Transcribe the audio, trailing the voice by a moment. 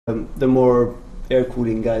the more air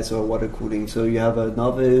cooling guys or water cooling. So you have a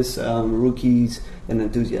novice, rookies, and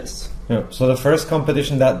enthusiasts. Yeah. So the first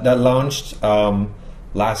competition that launched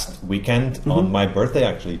last weekend on my birthday,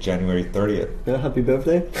 actually, January 30th. Yeah, happy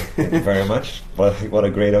birthday. Thank you very much. What a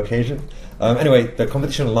great occasion. Anyway, the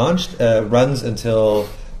competition launched, runs until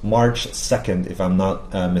March 2nd, if I'm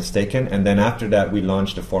not mistaken, and then after that we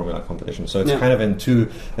launched the formula competition. So it's kind of in two,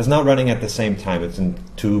 it's not running at the same time, it's in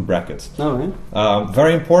two brackets. All right.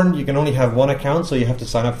 Very important, you can only have one account, so you have to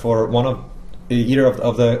sign up for one of either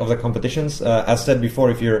of the competitions. As said before,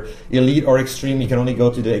 if you're elite or extreme, you can only go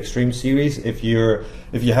to the extreme series. If you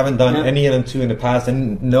haven't done any LN2 in the past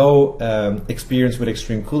and no experience with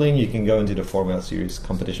extreme cooling, you can go into the formula series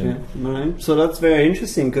competition. Yeah. All right. So that's very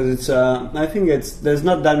interesting because it's I think there's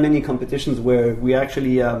not that many competitions where we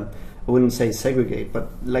actually I wouldn't say segregate, but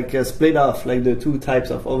like split off like the two types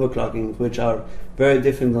of overclocking, which are very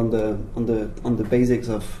different on the basics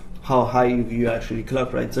of how high you actually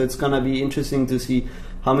clock, right? So it's gonna be interesting to see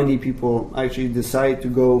how many people actually decide to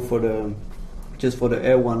go for the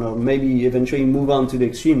air one, or maybe eventually move on to the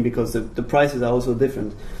extreme, because the prices are also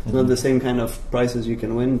different. It's not the same kind of prices you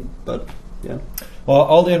can win, but yeah. Well,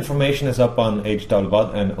 all the information is up on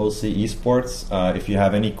H.mat and OC Esports. If you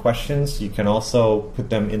have any questions, you can also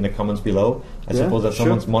put them in the comments below. I suppose that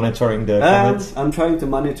someone's monitoring the comments. I'm trying to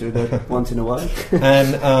monitor that once in a while.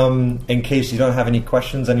 And in case you don't have any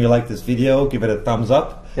questions and you like this video, give it a thumbs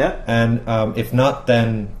up. Yeah. And if not,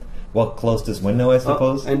 then we'll close this window, I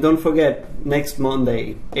suppose. And don't forget, next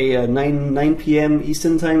Monday, 9 p.m.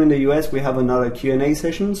 Eastern time in the US, we have another Q&A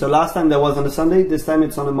session. So last time that was on a Sunday, this time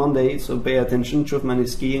it's on a Monday, so pay attention. Trouffman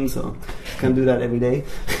is skiing, so can do that every day.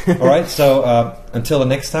 All right, so until the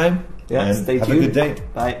next time, stay tuned. Have a good day.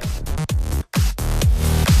 Bye.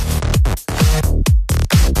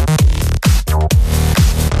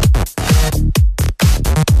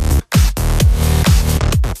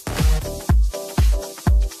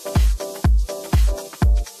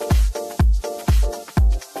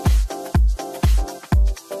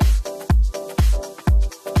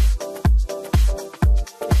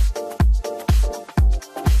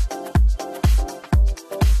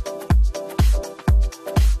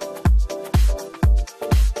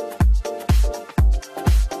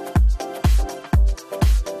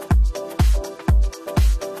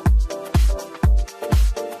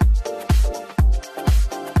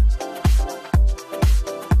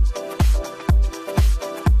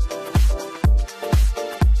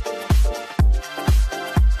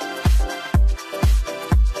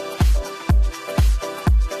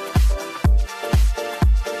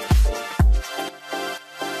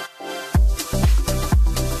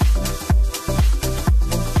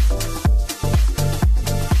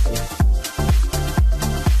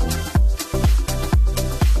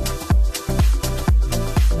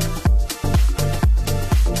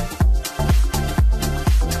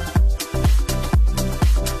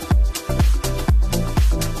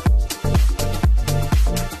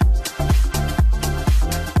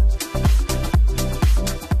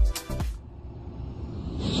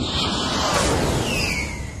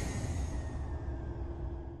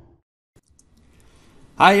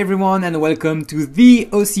 Hi everyone and welcome to the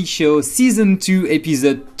OC Show Season 2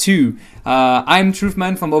 Episode 2. I'm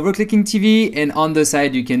Trouffman from OverClocking-TV, and on the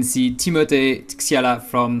side you can see Timothée Xyala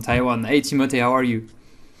from Taiwan. Hey Timothée, how are you?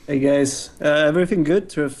 Hey guys, everything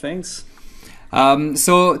good, Truff, thanks.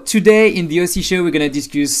 So today in the OC Show we're gonna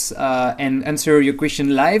discuss and answer your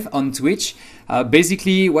question live on Twitch.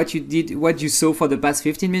 Basically what you saw for the past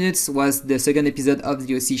 15 minutes was the second episode of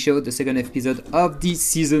the OC Show, the second episode of the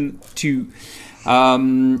Season 2.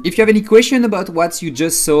 If you have any question about what you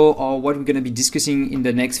just saw or what we're going to be discussing in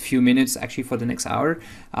the next few minutes, actually for the next hour,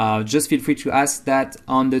 just feel free to ask that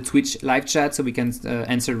on the Twitch live chat so we can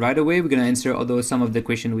answer right away. We're going to answer although some of the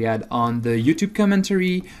questions we had on the YouTube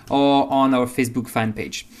commentary or on our Facebook fan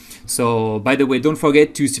page. So by the way, don't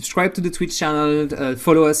forget to subscribe to the Twitch channel,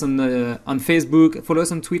 follow us on Facebook, follow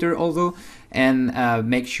us on Twitter also, and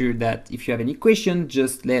make sure that if you have any questions,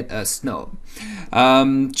 just let us know.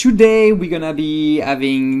 Today we're gonna be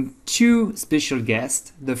having two special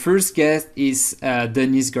guests. The first guest is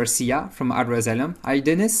Denis Garcia from Hardware-Asylum. Hi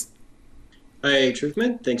Denis. Hi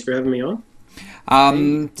Trouffman, thanks for having me on.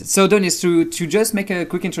 So Denis, to just make a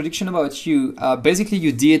quick introduction about you, basically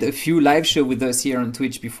you did a few live shows with us here on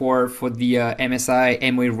Twitch before for the MSI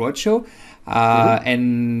Amway Roadshow,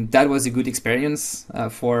 and that was a good experience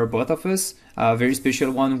for both of us. A very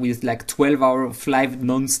special one with like 12 hours of live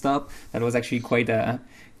non-stop. That was actually quite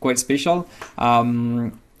special.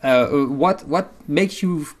 What makes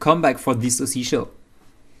you come back for this OC show?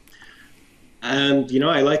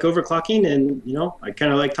 I like overclocking, and I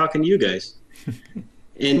kind of like talking to you guys.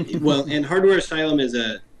 And Hardware-Asylum it's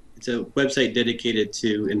a website dedicated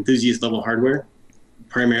to enthusiast level hardware,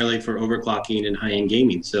 primarily for overclocking and high-end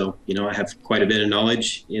gaming. So, I have quite a bit of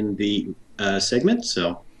knowledge in the segment.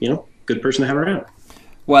 So, good person to have around.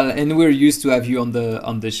 Well, and we're used to have you on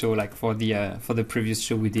the show, like for the previous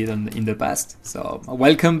show we did in the past. So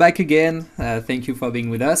welcome back again. Thank you for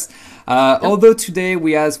being with us. Although today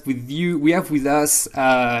we have with us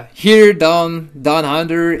here down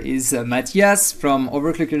under is Matthias from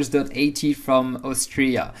overclockers.at from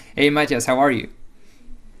Austria. Hey Matthias, how are you?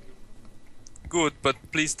 Good, but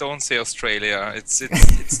please don't say Australia. It's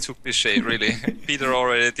too cliche, really. Peter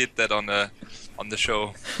already did that on the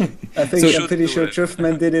show. I'm pretty sure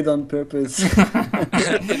Trouffman did it on purpose.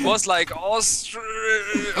 It was like Austria.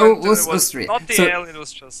 Austria. Not the L, it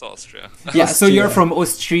was just Austria. Yeah, so you're from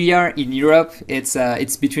Austria in Europe. It's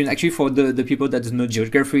between, actually, for the people that don't know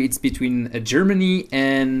geography, it's between Germany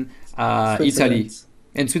and Italy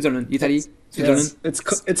and Switzerland. Switzerland.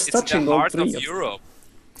 It's touching in the all heart three of Europe.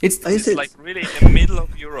 It's like really in the middle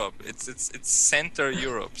of Europe. It's center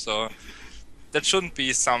Europe. So that shouldn't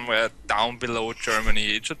be somewhere down below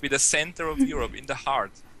Germany. It should be the center of Europe, in the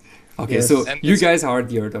heart. Okay, yes. So you guys are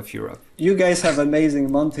the heart of Europe. You guys have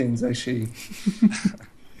amazing mountains, actually.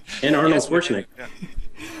 And Arnold Schwarzenegger. Yeah.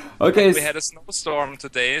 Okay. We had a snowstorm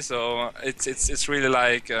today, so it's really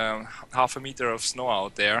like half a meter of snow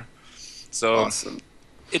out there. So awesome.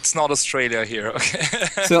 It's not Australia here. Okay.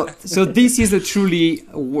 So this is a truly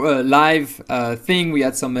live thing. We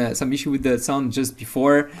had some issue with the sound just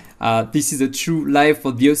before. This is a true live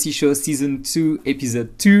for the OC Show Season 2,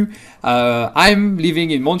 Episode 2. I'm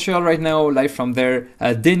living in Montreal right now, live from there.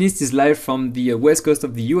 Dennis is live from the west coast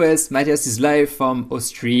of the US. Matthias is live from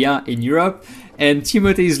Austria in Europe. And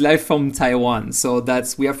Timothy is live from Taiwan. So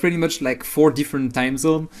we have pretty much like 4 different time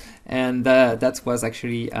zones. And that was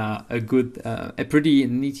actually a pretty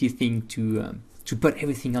neaty thing to put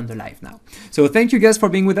everything on the live now. So thank you guys for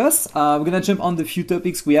being with us. We're going to jump on the few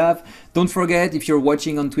topics we have. Don't forget, if you're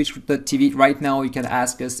watching on twitch.tv right now, you can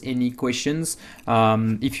ask us any questions.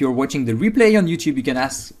 If you're watching the replay on YouTube, you can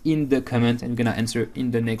ask in the comment and we're going to answer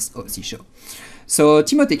in the next OC show. So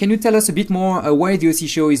Timothy, can you tell us a bit more why the OC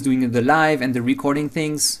show is doing the live and the recording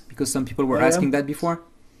things? Because some people were asking that before.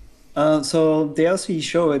 So the LC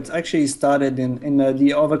show, it actually started in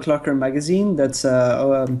the Overclocker magazine. That's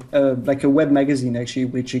like a web magazine, actually,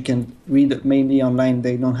 which you can read mainly online.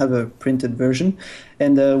 They don't have a printed version.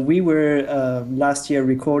 And we were last year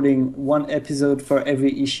recording 1 episode for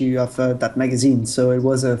every issue of that magazine. So it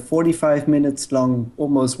was a 45 minutes long,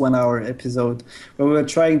 almost 1 hour episode, where we were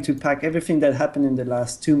trying to pack everything that happened in the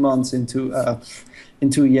last 2 months into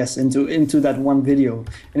that one video.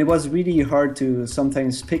 And it was really hard to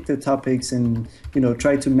sometimes pick the topics and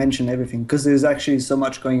try to mention everything, because there's actually so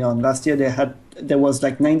much going on. Last year there was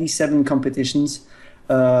like 97 competitions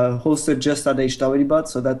hosted just at HWBot,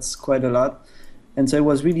 so that's quite a lot. And so it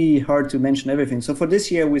was really hard to mention everything. So for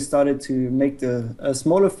this year we started to make a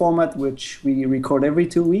smaller format, which we record every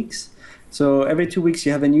 2 weeks. So every 2 weeks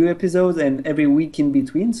you have a new episode, and every week in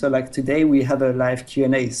between. So like today we have a live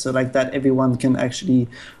Q&A. So like that everyone can actually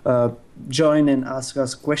join and ask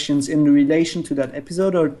us questions in relation to that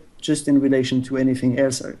episode, or just in relation to anything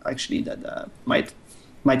else actually that might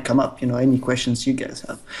come up, any questions you guys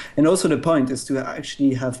have. And also the point is to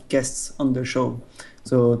actually have guests on the show.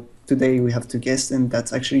 So today we have 2 guests, and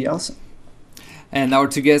that's actually awesome. And our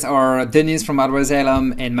 2 guests are Dennis from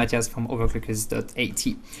Hardware-Asylum and Matthias from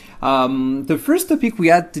overclockers.at. The first topic we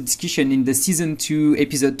had the discussion in the Season 2,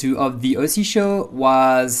 Episode 2 of the OC Show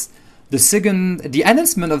was the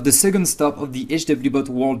announcement of the second stop of the HWBot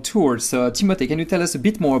World Tour. So Timothy, can you tell us a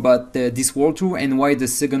bit more about this World Tour and why the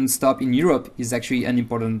second stop in Europe is actually an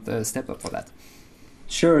important step up for that?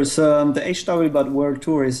 Sure. So the HWBot World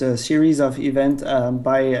Tour is a series of events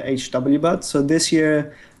by HWBot. So this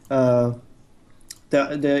year,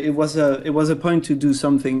 it was a point to do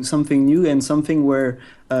something new, and something where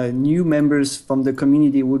new members from the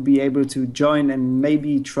community would be able to join and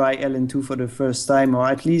maybe try LN2 for the first time, or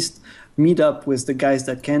at least meet up with the guys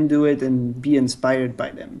that can do it and be inspired by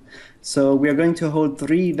them. So we are going to hold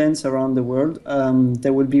 3 events around the world.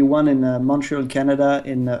 There will be one in Montreal, Canada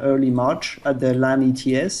in early March at the LAN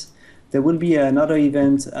ETS. There will be another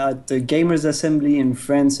event at the Gamers Assembly in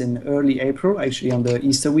France in early April, actually on the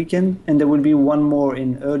Easter weekend. And there will be one more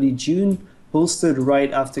in early June, hosted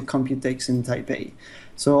right after Computex in Taipei.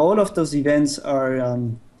 So all of those events are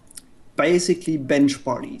basically bench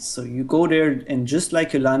parties. So you go there, and just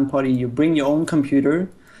like a LAN party, you bring your own computer.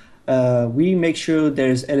 We make sure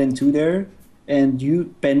there's LN2 there. and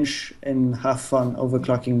you bench and have fun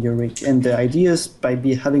overclocking your rig. And the idea is by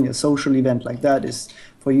having a social event like that is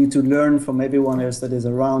for you to learn from everyone else that is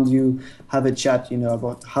around you, have a chat,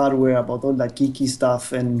 about hardware, about all that geeky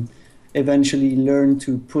stuff, and eventually learn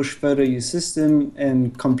to push further your system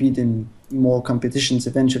and compete in more competitions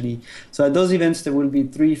eventually. So at those events, there will be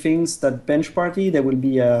three things: that bench party, there will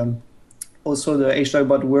be also the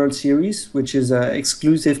HWBot World Series, which is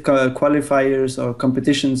exclusive qualifiers or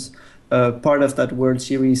competitions, part of that World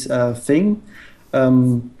Series thing.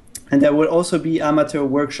 And there will also be amateur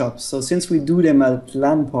workshops. So since we do them at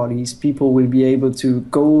LAN parties, people will be able to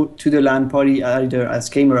go to the LAN party either as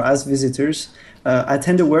gamer or as visitors,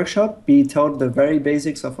 attend a workshop, be taught the very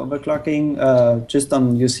basics of overclocking just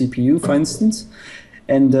on your CPU, for instance.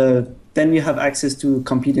 And then you have access to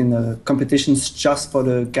compete in competitions just for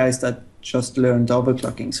the guys that just learned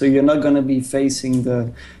overclocking. So you're not going to be facing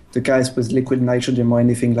the guys with liquid nitrogen or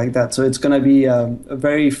anything like that. So it's going to be a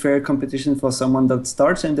very fair competition for someone that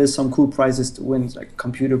starts, and there's some cool prizes to win, like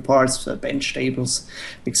computer parts, bench tables,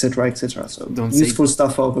 etc., etc. So useful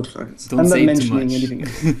stuff for overclockers. I'm not mentioning anything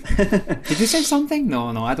else. Did you say something?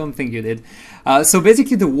 No, I don't think you did. So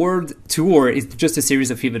basically the World Tour is just a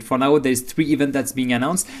series of events. For now, there's 3 events that's being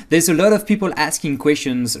announced. There's a lot of people asking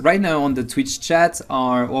questions right now on the Twitch chat,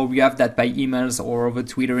 or we have that by emails or over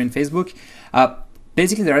Twitter and Facebook.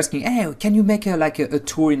 Basically, they're asking, "Hey, can you make a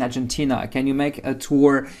tour in Argentina? Can you make a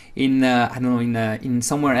tour in I don't know, in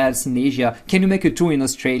somewhere else in Asia? Can you make a tour in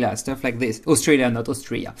Australia? Stuff like this. Australia, not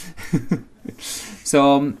Austria."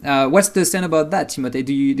 So, what's the stand about that, Timothée?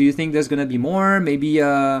 Do you think there's gonna be more? Maybe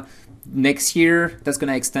next year that's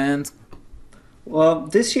gonna extend? Well,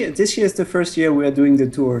 this year is the first year we are doing the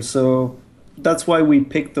tour, so that's why we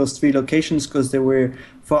picked those 3 locations, because they were,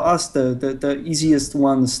 for us, the easiest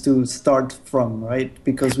ones to start from, right?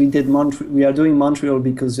 Because we are doing Montreal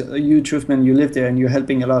because you, Trouffman, you live there and you're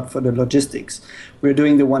helping a lot for the logistics. We're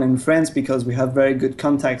doing the one in France because we have very good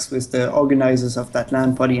contacts with the organizers of that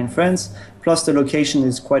LAN party in France. Plus the location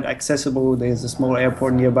is quite accessible. There's a small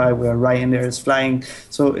airport nearby where Ryanair is flying.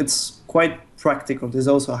 So it's quite practical. There's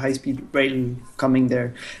also a high-speed rail coming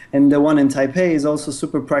there. And the one in Taipei is also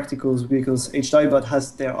super practical because HWBot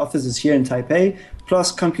has their offices here in Taipei.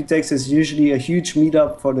 Plus Computex is usually a huge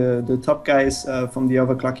meetup for the top guys from the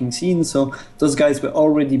overclocking scene. So those guys will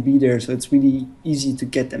already be there. So it's really easy to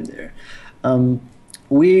get them there.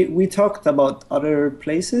 We talked about other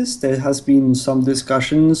places. There has been some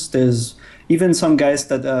discussions. There's even some guys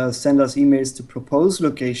that send us emails to propose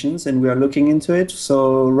locations, and we are looking into it.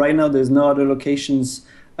 So right now there's no other locations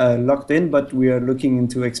locked in, but we are looking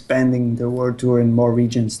into expanding the world tour in more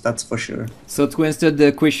regions, that's for sure. So to answer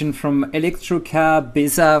the question from Electroca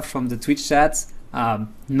Beza from the Twitch chat,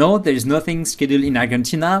 no, there's nothing scheduled in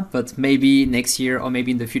Argentina, but maybe next year or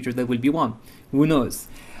maybe in the future there will be one. Who knows?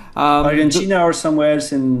 Argentina or somewhere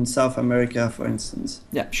else in South America, for instance.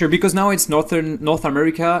 Yeah, sure, because now it's North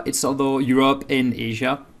America, it's although Europe and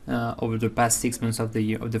Asia over the past 6 months of the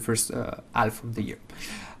year, of the first half of the year.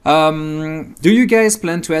 Do you guys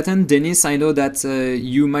plan to attend? Dennis, I know that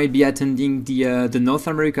you might be attending the North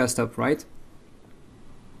America stuff, right?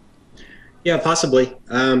 Yeah, possibly.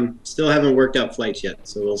 Still haven't worked out flights yet,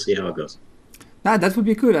 so we'll see how it goes. That would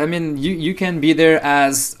be cool. I mean, you can be there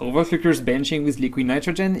as overclockers benching with liquid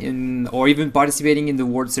nitrogen or even participating in the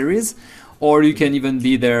World Series, or you can even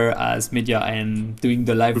be there as media and doing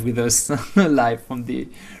the live with us live from the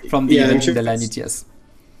event in the LAN ETS.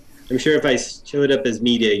 I'm sure if I showed up as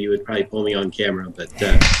media, you would probably pull me on camera. But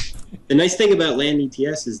the nice thing about LAN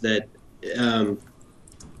ETS is that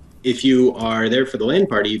if you are there for the LAN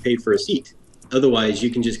party, you pay for a seat. Otherwise, you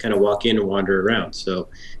can just kind of walk in and wander around. So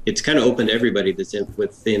it's kind of open to everybody that's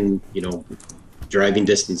within, driving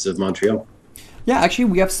distance of Montreal. Yeah, actually,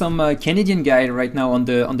 we have some Canadian guy right now on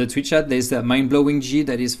the Twitch chat. There's Mindblowing G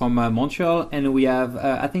that is from Montreal, and we have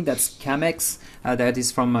I think that's Camex that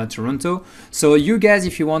is from Toronto. So you guys,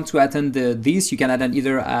 if you want to attend this, you can attend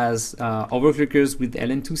either as overclockers with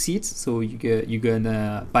LN2 seats, so you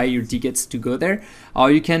can buy your tickets to go there, or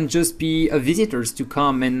you can just be visitors to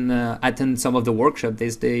come and attend some of the workshops.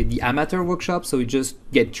 There's the amateur workshop, so you just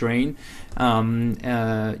get trained.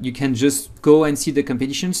 You can just go and see the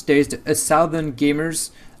competitions. There's a Southern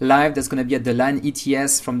Gamers live that's going to be at the LAN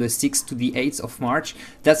ETS from the 6th to the 8th of March.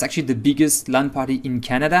 That's actually the biggest LAN party in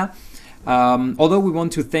Canada. Although we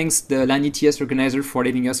want to thank the LAN ETS organizer for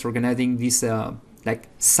letting us organizing like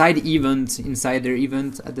side event inside their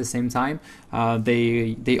event at the same time.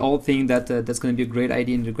 They all think that that's going to be a great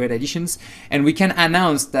idea and a great additions. And we can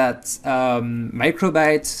announce that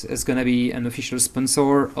Microbyte is going to be an official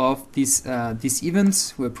sponsor of this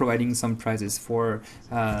event. We're providing some prizes for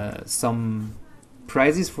some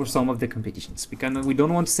of the competitions. We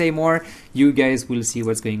don't want to say more. You guys will see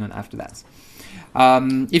what's going on after that.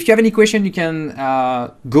 If you have any question, you can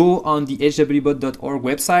go on the hwbot.org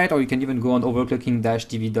website, or you can even go on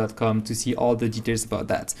overclocking-tv.com to see all the details about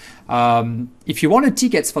that. If you wanted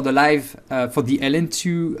tickets for the live, for the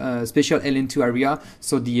LN2 special LN2 area,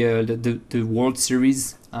 so the World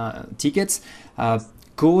Series tickets,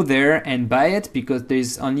 go there and buy it, because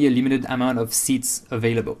there's only a limited amount of seats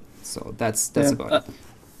available. So that's about it.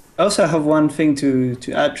 I also have one thing to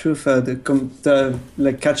add, Truff,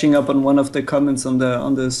 like catching up on one of the comments on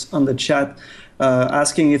the chat,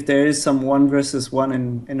 asking if there is some 1 versus 1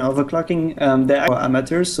 in overclocking. There are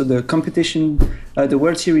amateurs, so the competition, the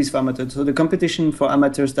World Series for amateurs, so the competition for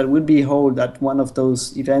amateurs that will be held at one of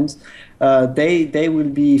those events, they will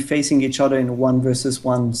be facing each other in 1 versus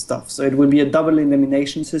 1 stuff. So it will be a double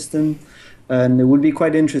elimination system. And it would be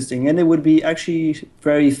quite interesting, and it would be actually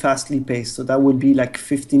very fastly paced. So that would be like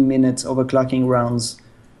 15 minutes overclocking rounds,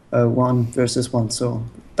 1 versus 1. So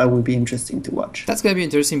that would be interesting to watch. That's gonna be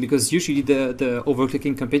interesting, because usually the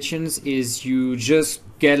overclocking competitions is you just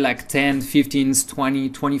get like 10, 15, 20,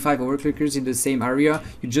 25 overclockers in the same area.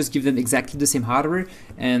 You just give them exactly the same hardware,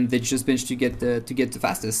 and they just manage to get the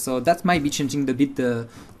fastest. So that might be changing a bit the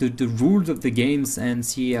rules of the games, and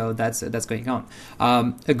see how that's going on.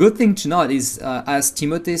 A good thing to note is, as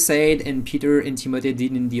Timothée said, and Peter and Timothée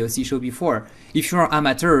did in the OC show before, if you're an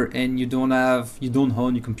amateur and you don't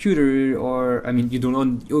own your computer, or you don't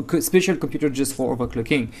own a special computer just for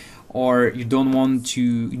overclocking, or you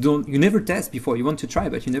never test before, you want to try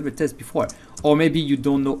but you never test before, or maybe you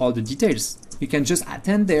don't know all the details, you can just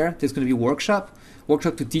attend there. There's going to be workshop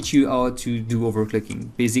to teach you how to do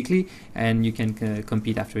overclocking basically, and you can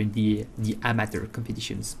compete after in the amateur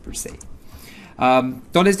competitions per se.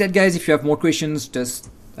 Don't hesitate, guys. If you have more questions, just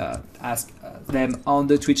ask them on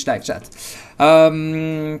the Twitch live chat.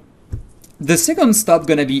 The second stop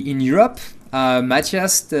gonna be in Europe.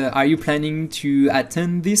 Matthias, are you planning to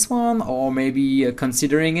attend this one, or maybe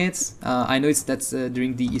considering it? I know that's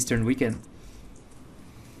during the Eastern weekend.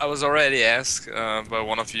 I was already asked by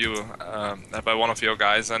one of you, by one of your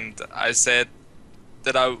guys, and I said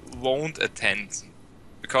that I won't attend,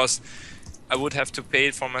 because I would have to pay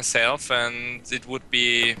it for myself, and it would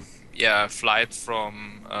be a flight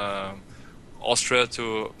from Austria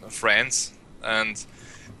to France, and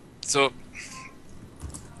so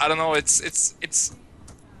I don't know. It's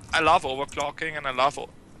I love overclocking, and I love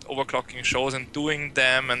overclocking shows and doing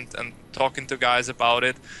them and talking to guys about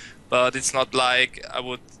it, but it's not like I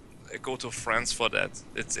would go to France for that.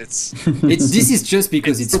 This is just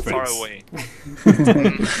because it's far France. away.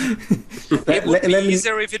 It would be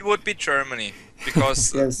easier if it would be Germany,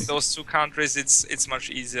 because Yes. those two countries, it's much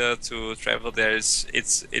easier to travel there.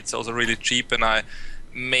 It's also really cheap, and I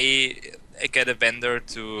may get a vendor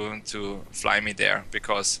to fly me there,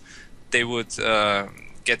 because they would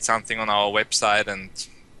get something on our website, and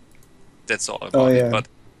that's all about it. But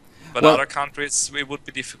Well, other countries, it would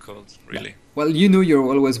be difficult, really. Well, you're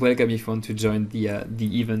always welcome if you want to join the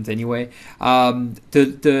event anyway.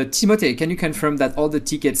 The Timothée, can you confirm that all the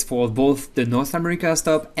tickets for both the North America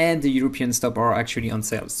stop and the European stop are actually on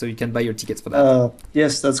sale, so you can buy your tickets for that?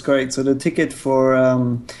 Yes, that's correct. So the ticket for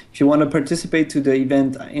if you want to participate to the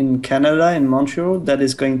event in Canada, in Montreal, that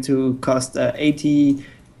is going to cost $80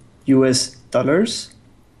 US.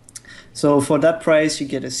 So for that price, you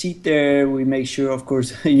get a seat there. We make sure, of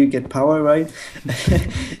course, you get power, right?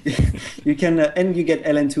 You can and you get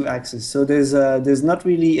LN2 access. So there's not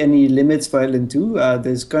really any limits for LN2.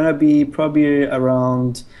 There's gonna be probably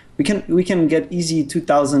around, we can get easy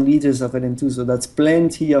 2,000 liters of LN2. So that's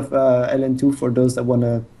plenty of LN2 for those that want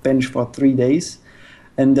to bench for 3 days.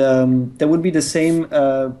 And there would be the same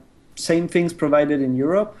things provided in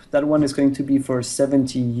Europe. That one is going to be for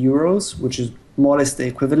 70 euros, which is more or less the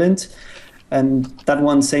equivalent. And that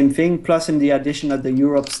one, same thing. Plus, in the addition at the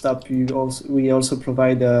Europe stop, we also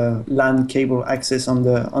provide a LAN cable access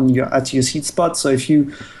at your seat spot. So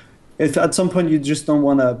if at some point you just don't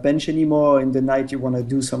want to bench anymore, in the night you want to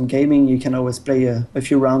do some gaming, you can always play a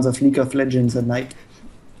few rounds of League of Legends at night.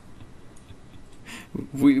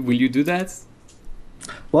 Will you do that?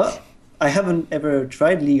 Well, I haven't ever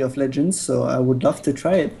tried League of Legends, so I would love to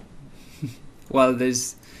try it. Well,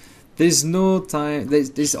 there's no time.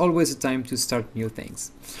 There's always a time to start new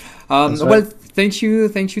things. Well, thank you,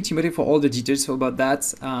 Timothy, for all the details about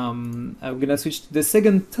that. I'm gonna switch to the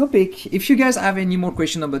second topic. If you guys have any more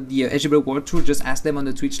questions about the HW World Tour, just ask them on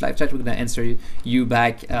the Twitch live chat. We're gonna answer you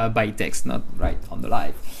back by text, not right on the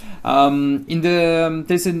live. In the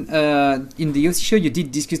OC show, you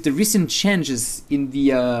did discuss the recent changes in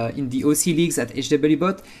the OC leagues at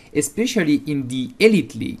HWBot, especially in the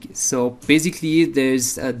Elite League. So basically,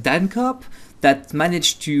 there's Dan Kopp that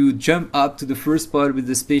managed to jump up to the first spot with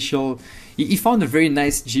the special. He found a very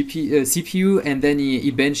nice CPU, and then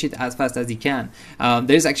he benched it as fast as he can.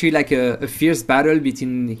 There's actually like a fierce battle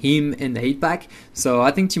between him and the 8-pack. So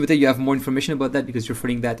I think, Timothy, you have more information about that because you're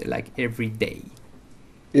following that like every day.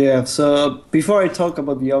 Yeah, so before I talk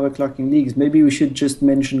about the overclocking leagues, maybe we should just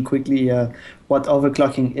mention quickly what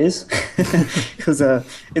overclocking is. Because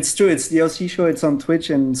it's true, it's the OC show, it's on Twitch,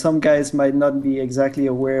 and some guys might not be exactly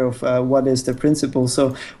aware of what is the principle.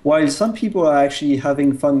 So while some people are actually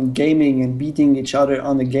having fun gaming and beating each other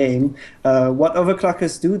on a game, what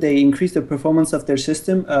overclockers do, they increase the performance of their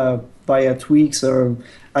system via tweaks or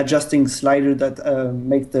adjusting slider that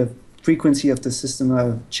make the frequency of the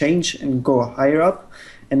system change and go higher up.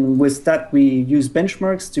 And with that, we use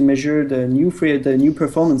benchmarks to measure the new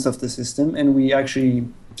performance of the system, and we actually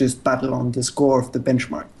just battle on the score of the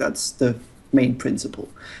benchmark. That's the main principle.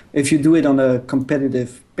 If you do it on a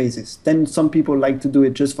competitive basis, then some people like to do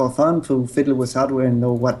it just for fun, to fiddle with hardware and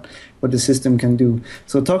know what the system can do.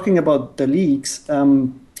 So talking about the leagues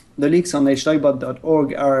on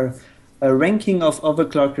hwbot.org are a ranking of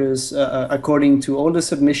overclockers according to all the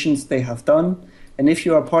submissions they have done. And if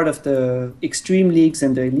you are part of the extreme leagues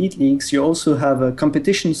and the elite leagues, you also have a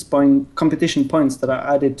competition points that are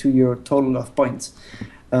added to your total of points.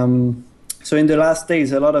 So in the last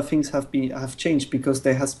days, a lot of things have changed because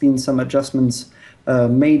there has been some adjustments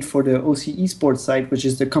made for the OC esports side, which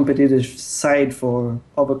is the competitive side for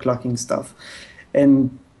overclocking stuff.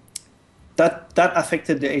 And that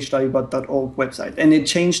affected the hwbot.org website. And it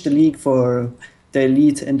changed the league for the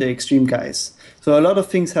elite and the extreme guys. So a lot of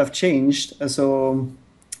things have changed. So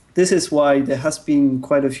this is why there has been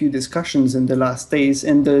quite a few discussions in the last days.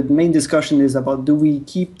 And the main discussion is about, do we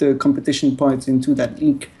keep the competition points into that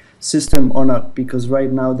league system or not? Because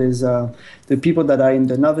right now there's the people that are in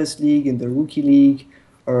the novice league, in the rookie league,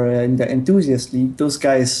 or in the enthusiast league, those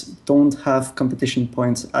guys don't have competition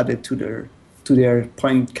points added to their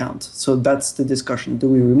point count. So that's the discussion. Do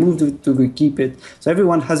we remove it? Do we keep it? So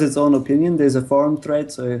everyone has its own opinion. There's a forum thread,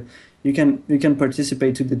 so you can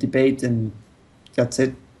participate to the debate, and that's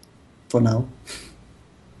it for now.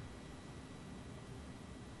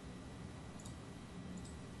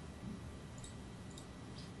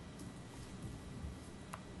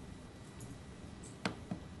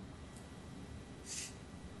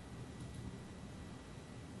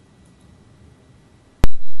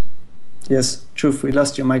 Yes, Truff, we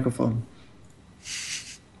lost your microphone.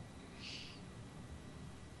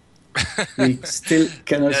 We still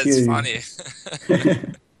cannot hear you. That's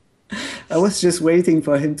funny. I was just waiting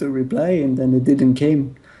for him to reply, and then it didn't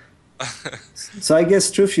came. So I guess,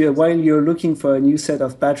 Truff, while you're looking for a new set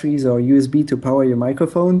of batteries or USB to power your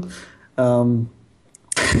microphone,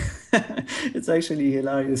 it's actually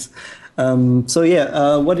hilarious. So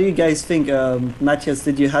yeah, what do you guys think? Matthias,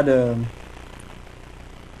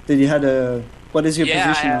 what is your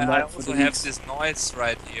position on that? I also have this noise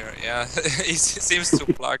right here. Yeah, it seems to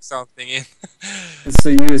plug something in. It's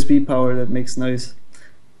the USB power that makes noise.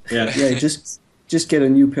 Yeah. Yeah, just get a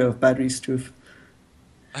new pair of batteries, Truff.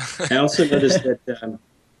 I also noticed that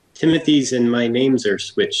Timothy's and my names are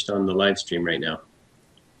switched on the live stream right now.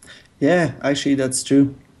 Yeah, actually, that's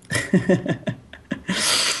true.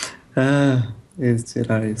 It's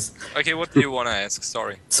hilarious. Okay, what do you want to ask?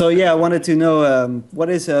 Sorry. So yeah, I wanted to know what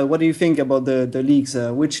do you think about the leagues?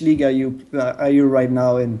 Which league are you right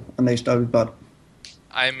now in on HWBot?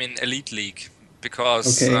 I'm in Elite League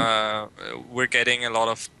because we're getting a lot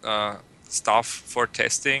of stuff for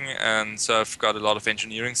testing, and so I've got a lot of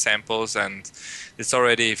engineering samples, and it's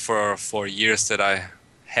already for 4 years that I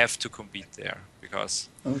have to compete there because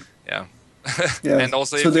yeah. And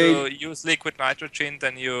also, if you use liquid nitrogen,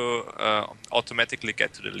 then you automatically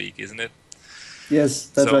get to the league, isn't it? Yes,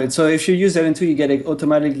 that's right. So if you use LN2, you get it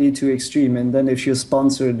automatically to extreme, and then if you're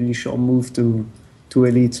sponsored, you shall move to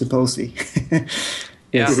elite, supposedly.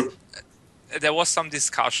 Yes. Yeah. There was some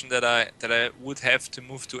discussion that I would have to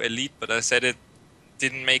move to elite, but I said it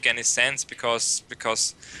didn't make any sense because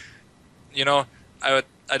you know I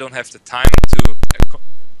don't have the time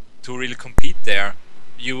to really compete there.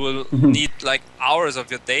 you will need like hours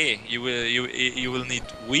of your day. You will need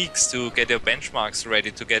weeks to get your benchmarks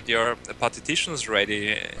ready, to get your partitions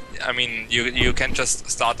ready. I mean, you can just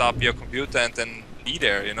start up your computer and then be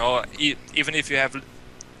there. You know, even if you have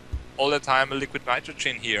all the time a liquid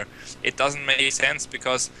nitrogen here, it doesn't make sense,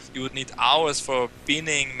 because you would need hours for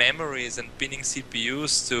binning memories and binning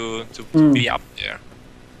CPUs to be up there.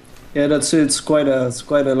 Yeah, it's quite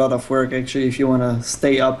a lot of work actually if you want to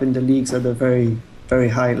stay up in the leagues at a very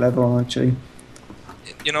high level actually.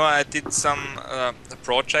 You know, I did some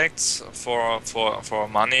projects for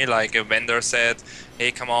money. Like a vendor said,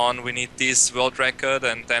 "Hey, come on, we need this world record,"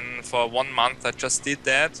 and then for 1 month I just did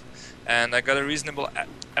that, and I got a reasonable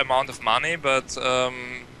amount of money. But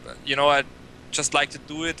you know, I just like to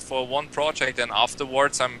do it for one project, and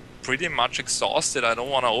afterwards I'm pretty much exhausted. I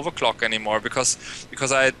don't want to overclock anymore, because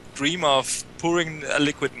I dream of pouring a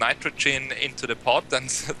liquid nitrogen into the pot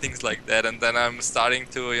and things like that, and then I'm starting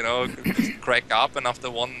to, you know, crack up, and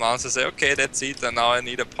after 1 month I say, okay, that's it, and now I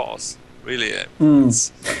need a pause. Really, I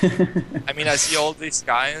mean, I see all these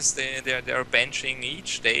guys, they're benching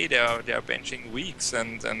each day, they're benching weeks,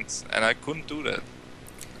 and I couldn't do that.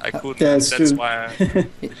 I couldn't. That's why.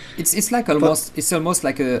 It's like almost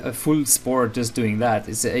like a full sport just doing that.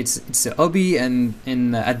 It's a hobby, and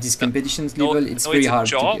at this competitions level, it's very hard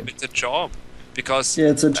to do. It's a job, because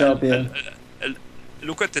it's a job.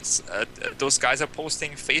 Look at this. Those guys are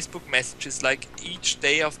posting Facebook messages like each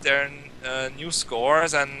day of their new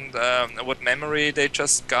scores, and what memory they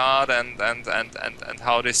just got, and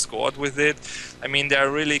how they scored with it. I mean, they're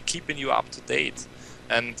really keeping you up to date,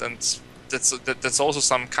 and that's also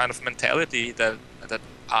some kind of mentality that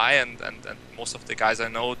I and most of the guys I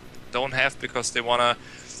know don't have, because they want to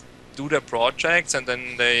do their projects and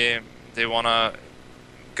then they want to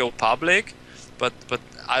go public, but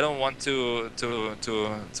I don't want to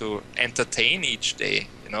entertain each day,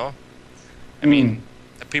 you know. I mean,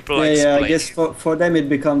 people I guess for them it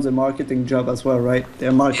becomes a marketing job as well, right? They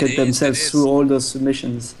market themselves through all those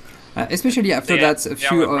submissions, especially after that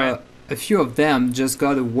a few of them just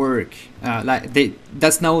got to work.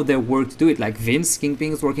 That's now their work to do it. Like Vince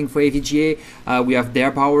Kingpin is working for AVGA. We have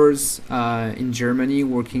Their Powers in Germany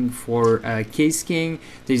working for Case King.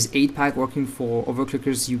 There's 8-Pack working for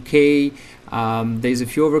Overclockers UK. There's a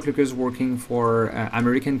few overclockers working for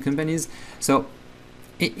American companies. So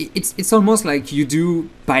it's almost like you do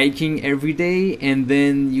biking every day, and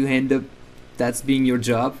then you end up that's being your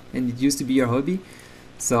job, and it used to be your hobby.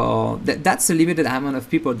 So that's a limited amount of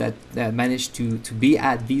people that manage to be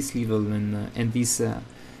at this level and this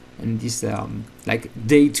like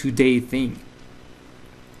day-to-day thing.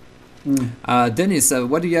 Dennis,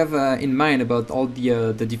 what do you have in mind about all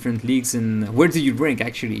the different leagues, and where do you rank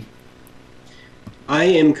actually? I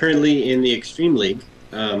am currently in the Extreme League.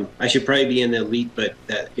 I should probably be in the Elite, but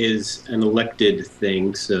that is an elected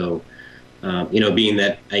thing. So, you know, being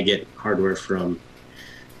that I get hardware from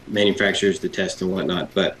manufacturers to test and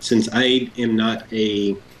whatnot, but since I am not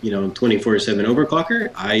a 24/7 overclocker,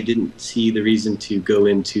 I didn't see the reason to go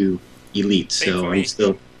into Elite. So I'm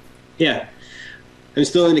still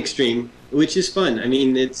in Extreme, which is fun. I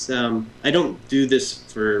mean, it's I don't do this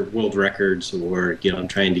for world records, or I'm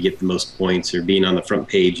trying to get the most points or being on the front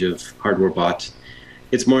page of Hardware-Bot.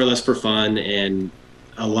 It's more or less for fun, and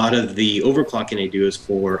a lot of the overclocking I do is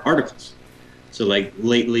for articles. So like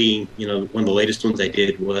lately, one of the latest ones I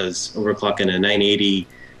did was overclocking a 980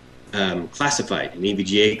 classified, an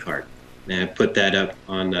EVGA card. And I put that up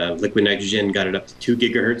on liquid nitrogen, got it up to 2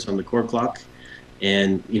 gigahertz on the core clock.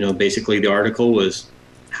 And, basically the article was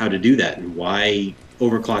how to do that and why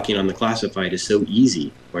overclocking on the classified is so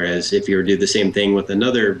easy. Whereas if you were to do the same thing with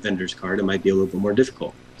another vendor's card, it might be a little bit more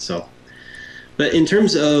difficult. So, but in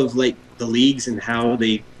terms of like the leagues and how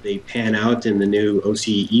they pan out in the new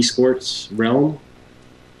OC esports realm,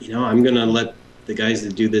 I'm going to let the guys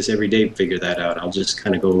that do this every day figure that out. I'll just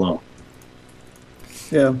kind of go along.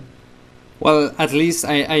 Yeah. Well, at least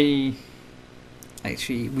I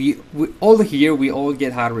actually, we all here, we all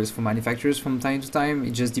get hardware from manufacturers from time to time.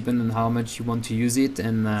 It just depends on how much you want to use it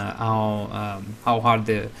and how hard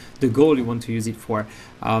the goal you want to use it for.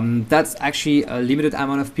 That's actually a limited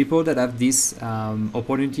amount of people that have this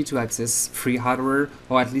opportunity to access free hardware,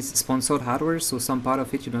 or at least sponsored hardware, so some part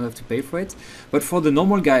of it you don't have to pay for it. But for the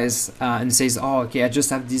normal guys and says, oh, okay, I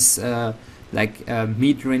just have this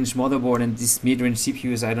mid-range motherboard and this mid-range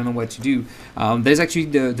CPUs, I don't know what to do. There's actually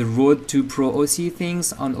the Road to Pro OC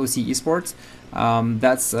things on OC Esports.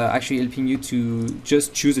 That's actually helping you to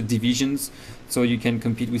just choose the divisions so you can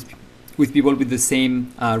compete with people with the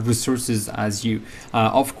same resources as you.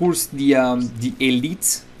 Of course, the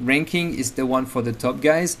elite ranking is the one for the top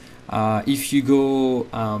guys. If you go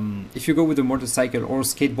with a motorcycle or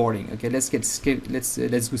skateboarding, okay, let's go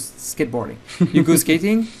skateboarding. You go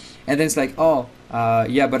skating, and then it's like, oh,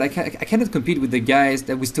 yeah, but I cannot compete with the guys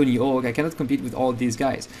that with Tony Hawk. I cannot compete with all these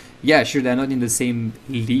guys. Yeah, sure, they're not in the same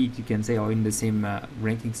league, you can say, or in the same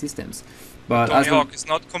ranking systems. But Tony Hawk is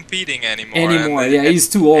not competing anymore. Yeah, he's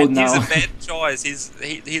too old now. He's a bad choice.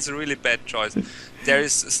 He's a really bad choice. There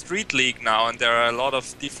is a street league now, and there are a lot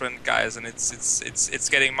of different guys, and it's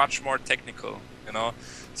getting much more technical, you know.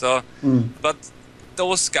 So, but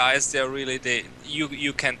those guys, they're really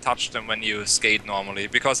you can't touch them when you skate normally,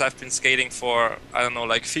 because I've been skating for, I don't know,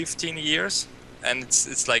 like 15 years, and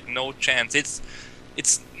it's like no chance.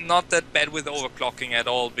 It's not that bad with overclocking at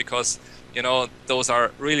all, because you know those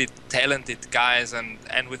are really talented guys, and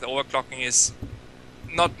with overclocking is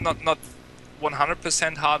not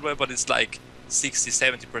 100% hardware, but it's like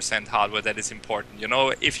 60-70% hardware that is important. You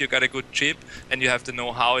know, if you got a good chip and you have the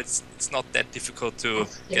know-how, it's not that difficult to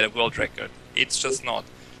get a world record. It's just not.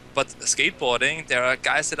 But skateboarding, there are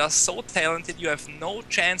guys that are so talented, you have no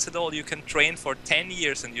chance at all. You can train for 10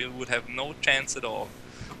 years and you would have no chance at all.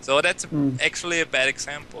 So that's actually a bad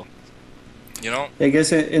example. You know? I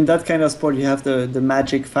guess in that kind of sport you have the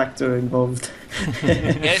magic factor involved.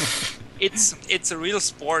 Yeah, it's a real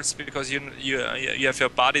sport, because you have your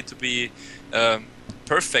body to be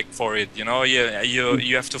perfect for it. You know,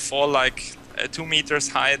 you have to fall like 2 meters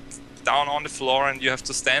high down on the floor, and you have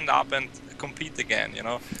to stand up and compete again. You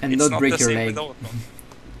know, and it's not break your leg.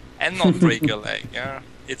 And not break your leg. Yeah,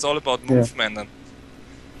 it's all about movement, and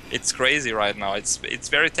it's crazy right now. It's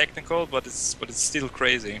very technical, but it's still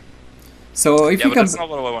crazy. So if we come, that's not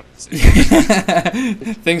what I want to say.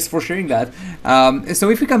 Thanks for sharing that. So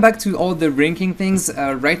if we come back to all the ranking things,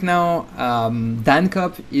 right now Dan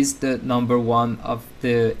Cup is the #1 of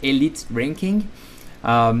the elite ranking.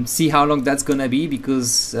 See how long that's gonna be,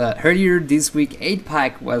 because earlier this week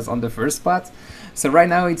 8-Pack was on the first spot. So right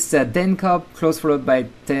now it's Dan Cup, close followed by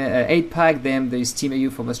 8-Pack. Then there's Team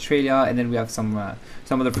AU from Australia, and then we have some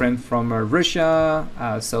other friends from Russia,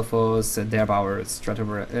 Sophos, Derbauer,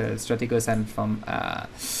 Strategos, and from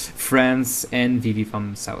France, and Vivi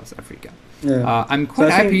from South Africa. Yeah. I'm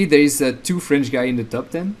quite happy there is 2 French guys in the top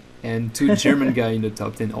 10 and 2 German guys in the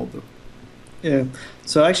top 10 also. Yeah.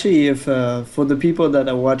 So actually, if for the people that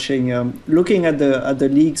are watching, looking at the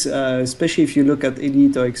leagues, especially if you look at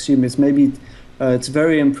Elite or Extreme, it's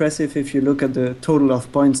very impressive if you look at the total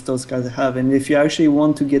of points those guys have. And if you actually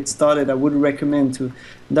want to get started, I would recommend to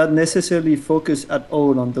not necessarily focus at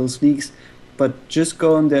all on those leagues, but just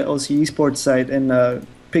go on the OC Esports site and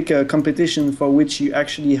pick a competition for which you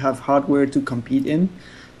actually have hardware to compete in.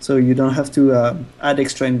 So you don't have to add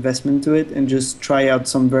extra investment to it, and just try out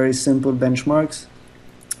some very simple benchmarks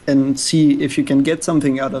and see if you can get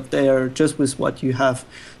something out of there just with what you have.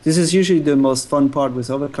 This is usually the most fun part with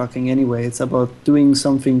overclocking anyway. It's about doing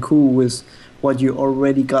something cool with what you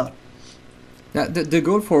already got. Yeah, the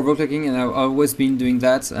goal for overclocking, and I've always been doing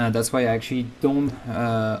that, that's why I actually don't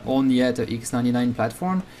own yet a X99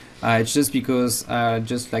 platform. It's just because I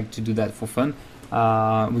just like to do that for fun.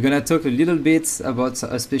 We're gonna talk a little bit about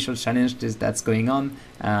a special challenge that's going on.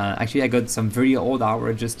 Actually, I got some very old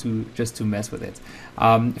hardware just to mess with it.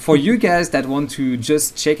 For you guys that want to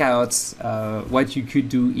just check out what you could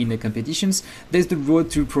do in the competitions, there's the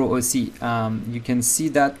Road to Pro OC. You can see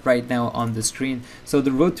that right now on the screen. So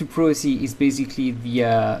the Road to Pro OC is basically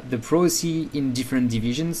the Pro OC in different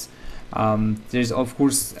divisions. There's of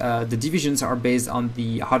course the divisions are based on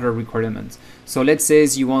the hardware requirements. So let's say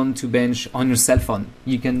you want to bench on your cell phone,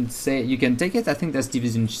 you can take it. I think that's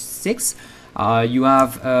division 6. You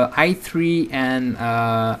have i3 and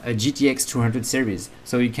a GTX 200 series,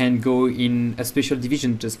 so you can go in a special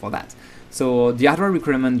division just for that. So the hardware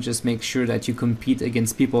requirement just makes sure that you compete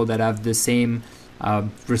against people that have the same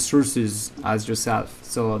resources as yourself.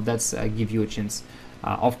 So that's give you a chance.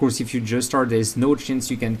 Of course, if you just start, there's no chance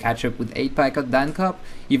you can catch up with 8-Pack at Dan Cup.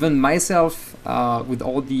 Even myself, with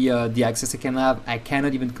all the access I can have, I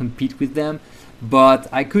cannot even compete with them. But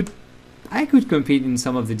I could compete in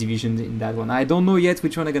some of the divisions in that one. I don't know yet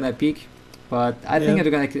which one I'm gonna pick, but I think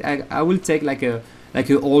I will take like an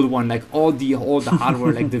old one, like all the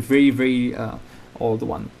hardware, like the very old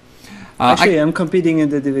one. Actually, I'm competing in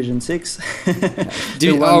the Division 6.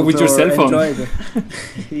 With your cell phone?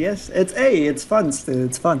 Yes, it's fun still.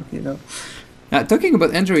 It's fun, you know. Talking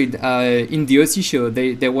about Android, in the OC show,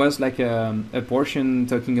 there was like a portion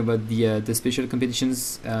talking about the special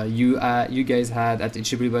competitions you guys had at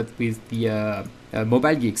HWBot with the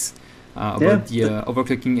mobile geeks about the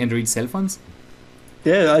overclocking Android cell phones.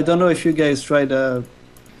 Yeah, I don't know if you guys tried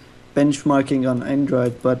benchmarking on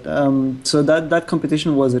Android, but so that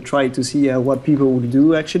competition was a try to see what people would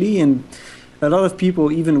do actually, and a lot of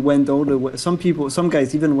people even went all the way. Some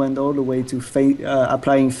guys even went all the way to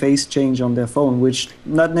applying face change on their phone, which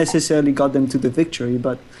not necessarily got them to the victory,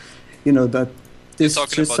 but that this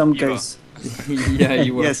just some guys. Yeah,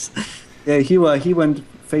 he was. Yes, yeah, he went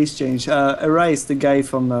face change. Arise, the guy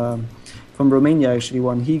from Romania, actually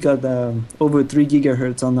won. He got over 3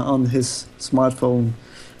 gigahertz on his smartphone,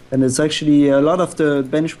 and it's actually a lot of the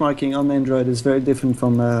benchmarking on Android is very different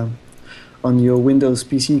from on your Windows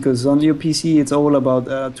PC, because on your PC it's all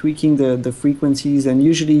about tweaking the frequencies, and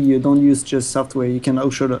usually you don't use just software. You can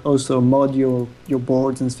also mod your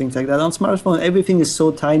boards and things like that. On smartphone, everything is so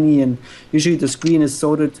tiny, and usually the screen is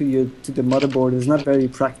soldered to the motherboard. It's not very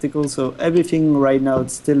practical, so everything right now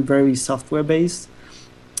it's still very software based.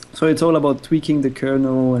 So it's all about tweaking the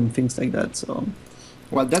kernel and things like that. So.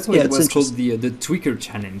 Well, that's what it was called, the tweaker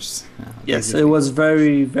challenge. Yes, basically. It was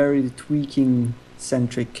very, very tweaking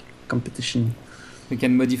centric competition. You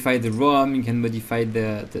can modify the ROM, you can modify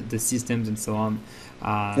the systems and so on.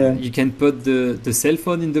 You can put the cell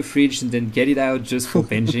phone in the fridge and then get it out just for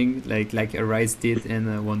benching, like Arise did,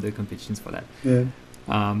 and won the competitions for that. Yeah.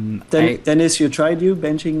 Dennis, you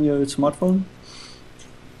benching your smartphone?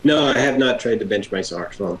 No, I have not tried to bench my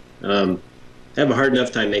smartphone. I have a hard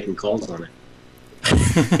enough time making calls on it.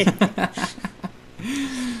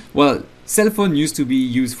 Well, cell phone used to be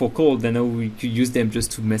used for calls, and now we could use them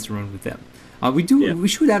just to mess around with them. We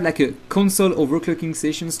should have like a console overclocking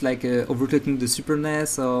sessions, like overclocking the Super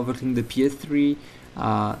NES or overclocking the PS3.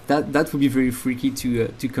 That would be very freaky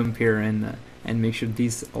to compare and make sure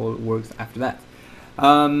this all works after that.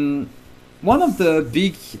 One of the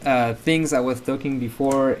big things I was talking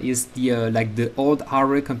before is the old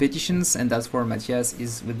hardware competitions, and that's where Matthias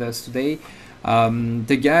is with us today.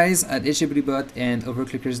 The guys at HWBot and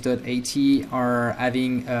overclockers.at are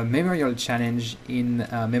having a memorial challenge in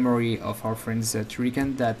memory of our friend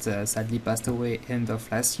Turikan that sadly passed away end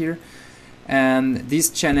of last year. And this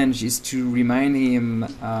challenge is to remind him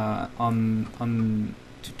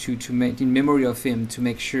to make in memory of him, to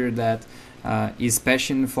make sure that his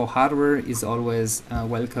passion for hardware is always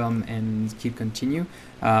welcome and keep continue.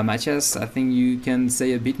 Matthias, I think you can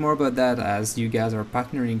say a bit more about that, as you guys are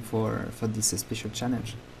partnering for this special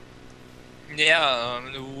challenge. Yeah,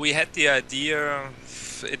 we had the idea.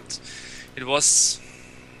 It was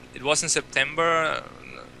in September,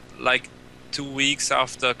 like 2 weeks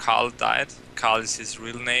after Carl died. Carl is his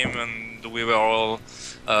real name, and we were all.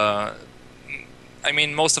 I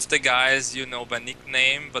mean, most of the guys you know by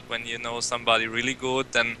nickname, but when you know somebody really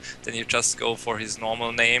good, then you just go for his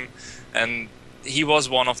normal name. And he was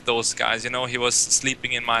one of those guys. He was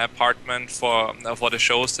sleeping in my apartment for the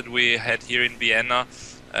shows that we had here in Vienna,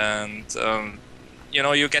 and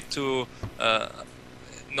you get to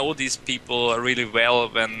know these people really well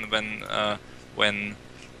when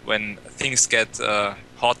things get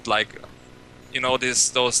hot, like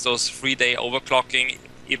those 3-day overclocking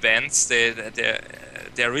events.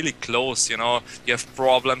 They're really close. You have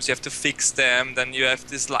problems, you have to fix them, then you have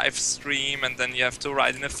this live stream, and then you have to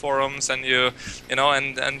write in the forums, and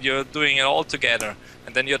and you're doing it all together,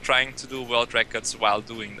 and then you're trying to do world records while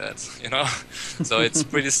doing that. So it's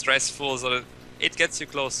pretty stressful, so that it gets you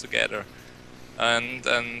close together, and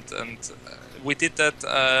we did that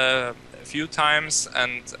a few times,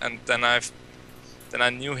 and then I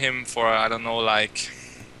knew him for, I don't know, like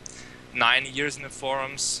 9 years in the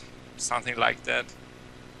forums, something like that.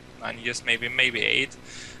 9 years, maybe 8.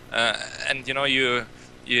 And you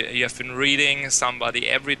have been reading somebody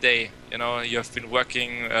every day. You have been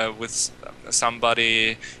working with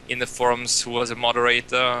somebody in the forums who was a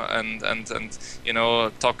moderator, and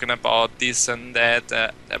talking about this and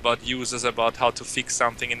that, about users, about how to fix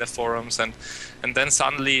something in the forums, and then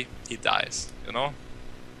suddenly he dies.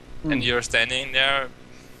 And you're standing there.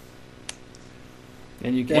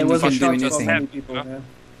 And you can't do anything.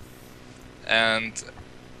 And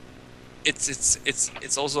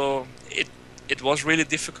it's also it was really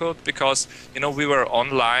difficult, because we were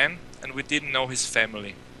online and we didn't know his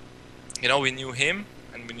family. We knew him,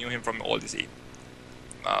 and we knew him from all these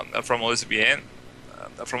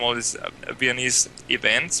Viennese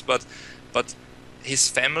events, but his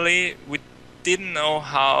family, we didn't know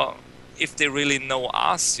if they really know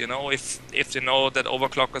us, if they know that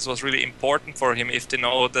Overclockers was really important for him, if they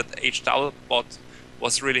know that Xyala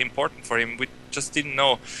was really important for him. We just didn't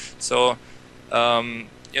know. So,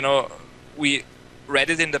 we read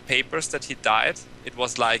it in the papers that he died. It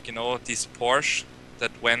was like, this Porsche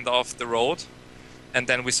that went off the road, and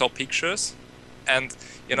then we saw pictures, And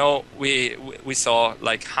you know, we saw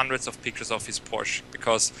like hundreds of pictures of his Porsche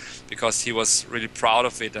because he was really proud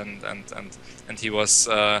of it, and he was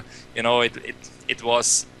you know, it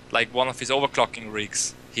was like one of his overclocking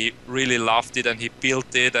rigs. He really loved it, and he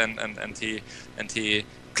built it, and he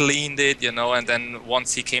cleaned it, you know. And then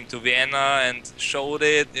once he came to Vienna and showed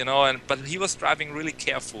it, you know, but he was driving really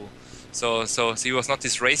careful. So he was not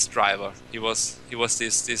this race driver. He was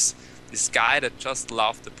this guy that just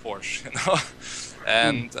loved the Porsche, you know.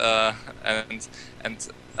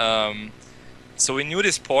 So we knew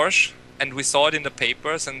this Porsche, and we saw it in the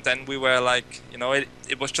papers, and then we were like, you know,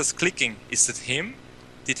 it was just clicking. Is it him?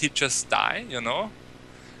 Did he just die, you know?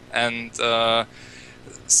 And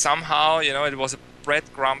somehow, you know, it was a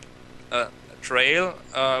breadcrumb trail.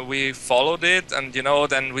 We followed it, and you know,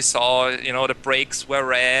 then we saw, you know, the brakes were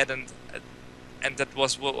red, and that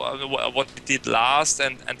was what we did last,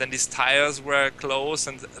 and then these tires were closed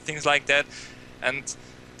and things like that. And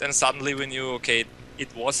then suddenly we knew, okay,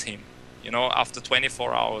 it was him, you know, after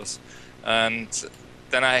 24 hours. And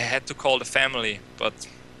then I had to call the family, but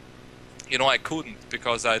you know, I couldn't,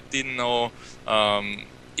 because I didn't know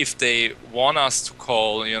if they want us to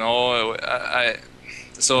call, you know.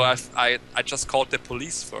 So I just called the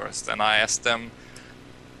police first, and I asked them,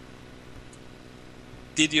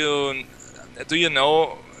 do you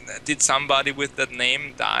know, did somebody with that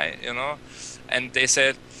name die, you know? And they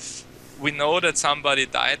said, we know that somebody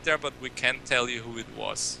died there, but we can't tell you who it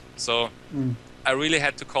was. So I really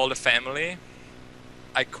had to call the family.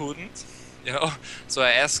 I couldn't, you know. So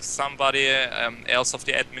I asked somebody else of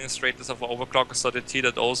the administrators of overclockers.at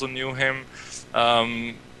that also knew him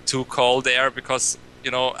to call there, because,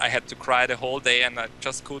 you know, I had to cry the whole day and I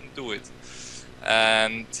just couldn't do it.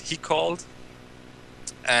 And he called,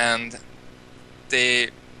 and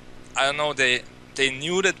they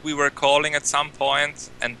knew that we were calling at some point,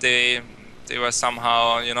 and they were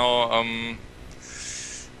somehow, you know,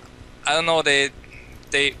 I don't know, they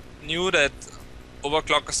knew that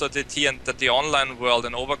overclockers.at and that the online world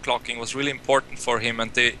and overclocking was really important for him,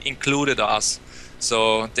 and they included us.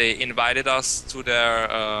 So they invited us to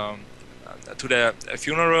their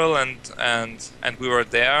funeral, and we were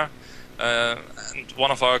there. And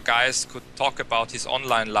one of our guys could talk about his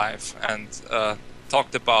online life, and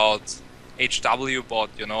talked about HW-bot,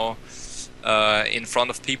 you know, in front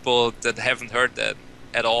of people that haven't heard that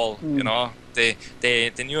at all, you know. They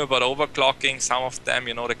knew about overclocking, some of them,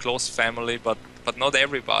 you know, the close family, but not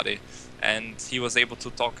everybody. And he was able to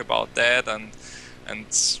talk about that, and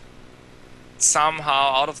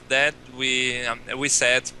somehow out of that we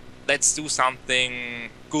said, let's do something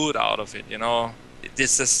good out of it, you know.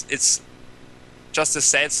 It's just a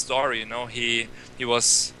sad story, you know. He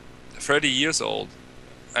was 30 years old,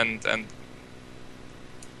 and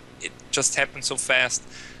it just happened so fast.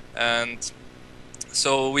 And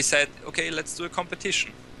so we said, okay, let's do a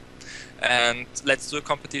competition, and let's do a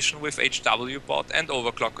competition with HW-bot and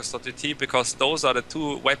overclockers.at, because those are the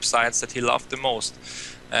two websites that he loved the most.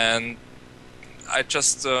 And I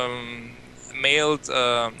just mailed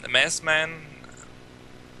a Massman,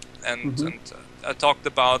 and I talked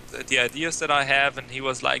about the ideas that I have, and he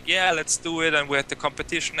was like, yeah, let's do it. And we had the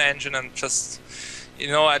competition engine, and just, you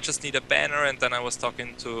know, I just need a banner. And then I was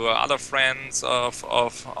talking to other friends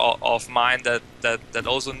of mine that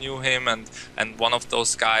also knew him, and one of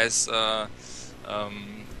those guys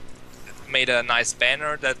made a nice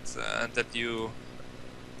banner that you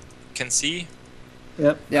can see.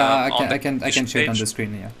 Yep. Yeah, I can show it on page. the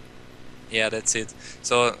screen. Yeah. Yeah, that's it.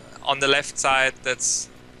 So on the left side, that's,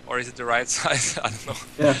 or is it the right side? I don't know.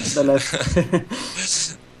 Yeah, the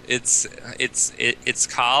left. it's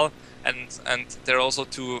Carl, and there are also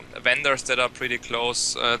two vendors that are pretty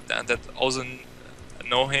close that also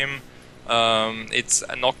know him. It's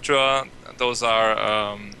Noctua. Those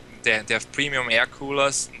are they have premium air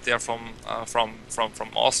coolers. They're from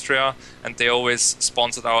Austria, and they always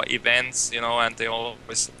sponsored our events, you know, and they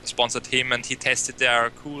always sponsored him, and he tested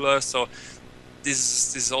their coolers. So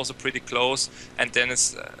this is also pretty close. And then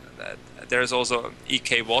there's also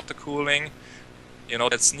EK water cooling, you know,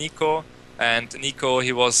 that's Nico. And Nico,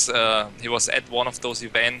 he was at one of those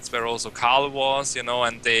events where also Carl was, you know,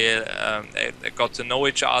 and they got to know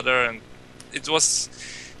each other, and it was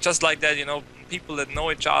just like that, you know, people that know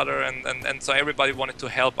each other, and so everybody wanted to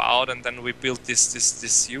help out, and then we built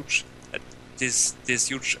this huge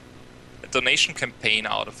donation campaign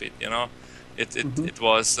out of it, you know. It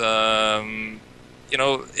was you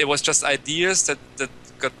know, it was just ideas that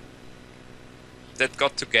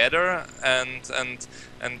got together, and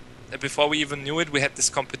before we even knew it, we had this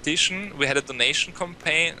competition. We had a donation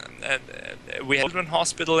campaign, and we had a children's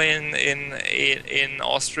hospital in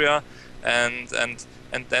Austria, and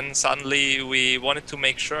then suddenly we wanted to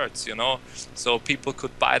make shirts, you know, so people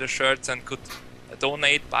could buy the shirts and could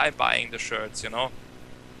donate by buying the shirts, you know.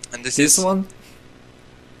 And this one,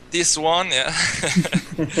 yeah.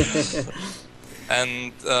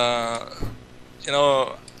 And you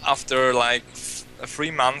know, after like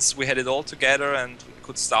 3 months we had it all together and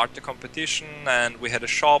could start the competition, and we had a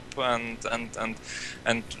shop, and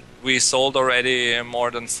we sold already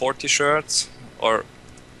more than 40 shirts, or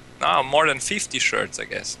no, more than 50 shirts, I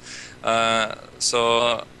guess.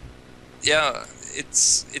 So yeah,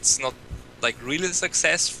 it's not like really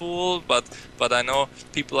successful, but I know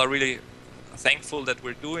people are really thankful that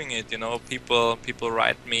we're doing it. You know, people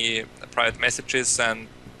write me private messages and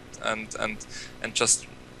just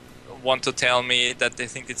want to tell me that they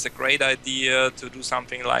think it's a great idea to do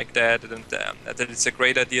something like that, and that it's a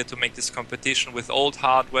great idea to make this competition with old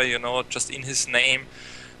hardware, you know, just in his name.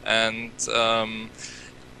 And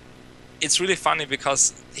it's really funny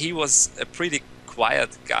because he was a pretty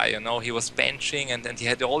quiet guy, you know. He was benching and he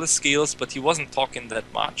had all the skills, but he wasn't talking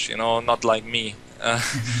that much, you know, not like me.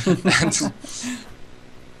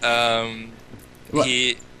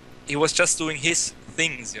 He was just doing his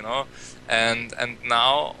things, you know. And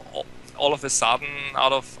now all of a sudden,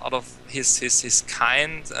 out of his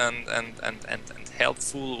kind and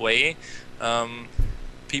helpful way,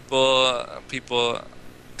 people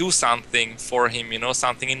do something for him, you know,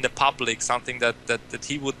 something in the public, something that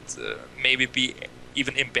he would maybe be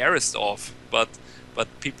even embarrassed of, but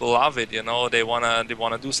people love it, you know. They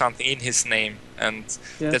wanna do something in his name, and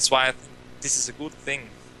that's why I think this is a good thing,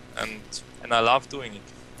 and I love doing it.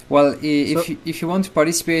 Well, if you want to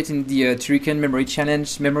participate in the Turrican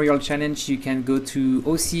Memorial Challenge, you can go to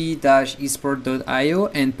oc.esport.io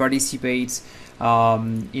and participate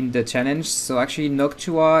in the challenge. So actually,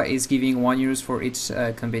 Noctua is giving €1 for each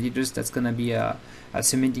competitors. That's gonna be a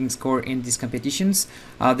submitting score in these competitions.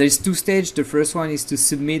 There's 2 stages. The first one is to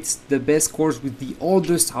submit the best scores with the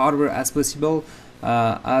oldest hardware as possible.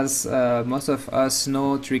 As most of us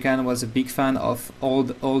know, Turrican was a big fan of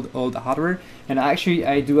old hardware, and actually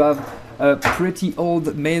I do have a pretty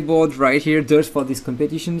old mainboard right here just for these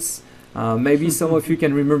competitions. Maybe some of you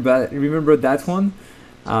can remember that one.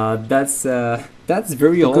 That's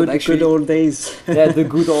very old, actually. Good old days. Yeah, the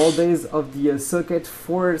good old days of the socket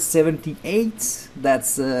 478.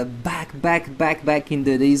 That's back in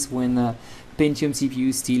the days when Pentium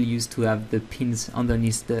CPU still used to have the pins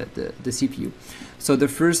underneath the CPU. So the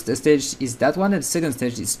first stage is that one, and the second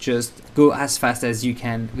stage is just go as fast as you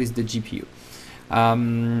can with the GPU.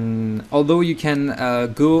 Although you can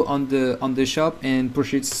go on the shop and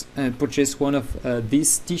purchase one of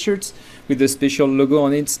these t-shirts with the special logo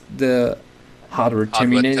on it, the Hardware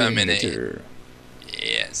Terminator.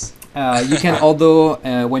 Yes. You can, although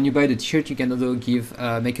when you buy the t-shirt, you can also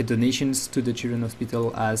make a donations to the Children's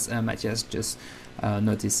Hospital, as Matthias just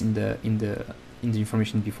noticed in the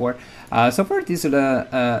information before. So far, there's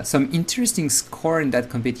some interesting score in that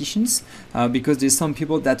competitions, because there's some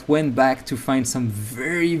people that went back to find some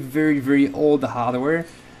very, very, very old hardware.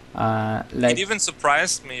 It even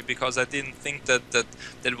surprised me, because I didn't think that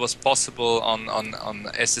it was possible on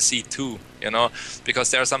SSE2, you know, because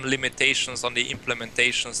there are some limitations on the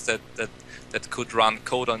implementations that could run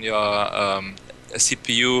code on your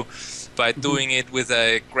CPU by doing it with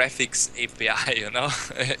a graphics API, you know.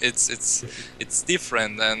 it's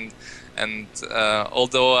different, and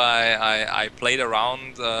although I played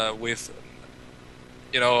around with,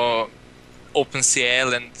 you know,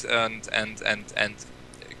 OpenCL and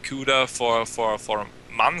CUDA for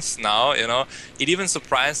months now, you know, it even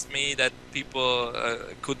surprised me that people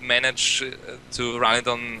could manage to run it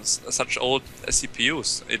on such old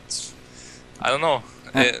CPUs. I don't know.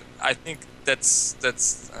 I think that's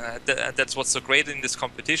what's so great in this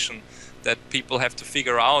competition, that people have to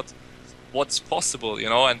figure out what's possible, you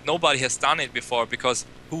know, and nobody has done it before, because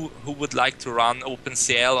who would like to run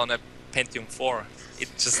OpenCL on a Pentium 4? It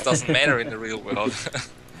just doesn't matter in the real world.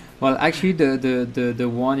 Well, actually, the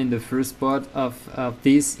one in the first spot of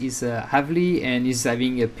this is Havli, and is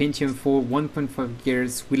having a Pentium 4 1.5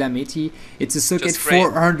 GHz Willamette. It's a socket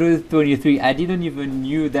 423. I didn't even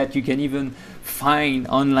knew that you can even find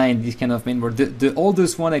online this kind of mainboard. The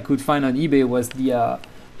oldest one I could find on eBay was the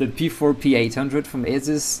P4 P800 from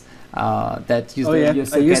Asus. That used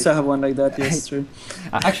I used to have one like that. Yes, true.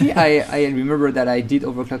 Actually, I remember that I did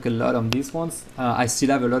overclock a lot on these ones. I still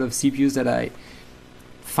have a lot of CPUs that I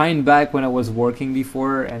find back when I was working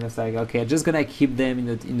before, and it's like, okay, I'm just gonna keep them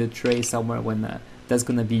in the tray somewhere when that's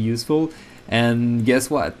gonna be useful. And guess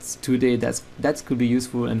what? Today that could be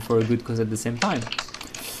useful and for a good cause at the same time.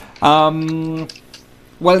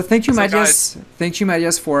 Well, thank you, So, Matthias. Thank you,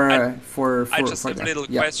 Matthias, for I just have that. a little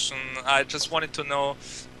Yeah. question. I just wanted to know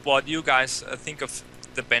what you guys think of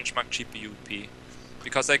the benchmark GPU-P,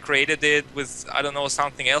 because I created it with, I don't know,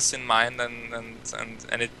 something else in mind,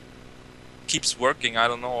 and it keeps working. I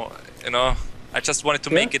don't know, I just wanted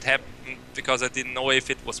to make it happen because I didn't know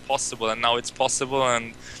if it was possible, and now it's possible.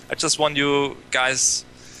 And I just want you guys,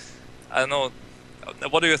 I don't know,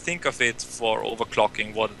 what do you think of it for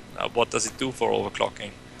overclocking? What does it do for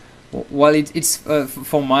overclocking? Well, it's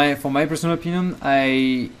for my personal opinion.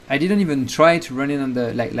 I didn't even try to run it on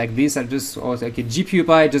the like this. I was like, okay, GPU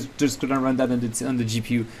Pi, just gonna run that on the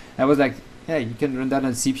GPU. I was like, yeah, you can run that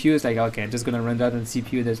on CPU. It's like, okay, I'm just gonna run that on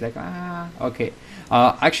CPU. There's like, okay.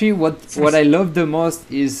 Actually, what I love the most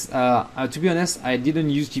is, to be honest, I didn't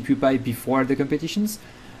use GPU Pi before the competitions.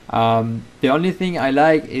 The only thing I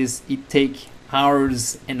like is it take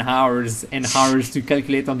hours and hours and hours to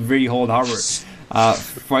calculate on very old hardware.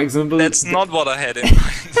 For example, that's not what I had in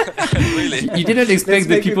mind. Really, you didn't expect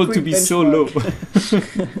the people to be so low.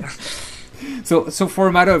 So for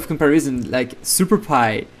a matter of comparison, like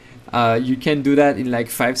SuperPi, you can do that in like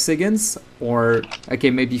 5 seconds, or okay,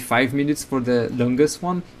 maybe 5 minutes for the longest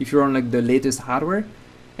one if you're on like the latest hardware.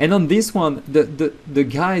 And on this one, the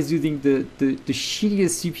guy is using the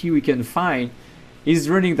shittiest CPU we can find. He's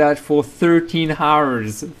running that for 13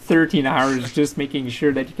 hours. 13 hours, just making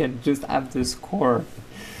sure that you can just have the score.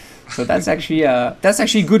 So that's actually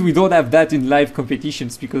good. We don't have that in live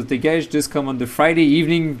competitions because the guys just come on the Friday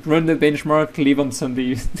evening, run the benchmark, leave on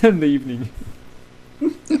Sunday evening.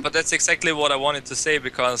 But that's exactly what I wanted to say,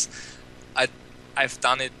 because I've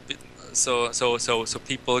done it so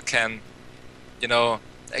people can,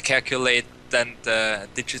 calculate then the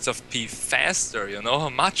digits of P faster,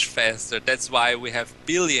 much faster. That's why we have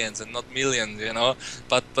billions and not millions,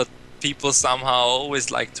 but people somehow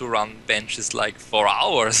always like to run benches like for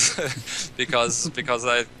hours because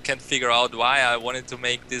I can't figure out why. I wanted to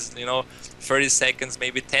make this 30 seconds,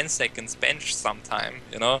 maybe 10 seconds bench sometime,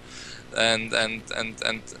 and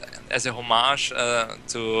as a homage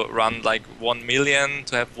to run like 1 million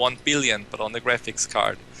to have 1 billion, but on the graphics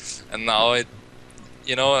card. And now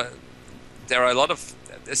there are a lot of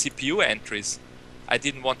CPU entries. I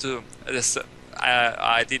didn't want to.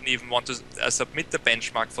 I didn't even want to submit the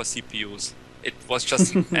benchmark for CPUs. It was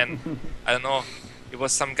just, and I don't know. It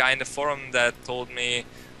was some guy in the forum that told me,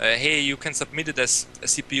 "Hey, you can submit it as a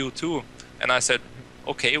CPU too." And I said,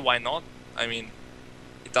 "Okay, why not? I mean,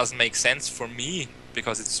 it doesn't make sense for me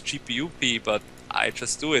because it's GPU-P, but I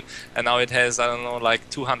just do it." And now it has, I don't know, like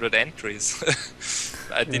 200 entries.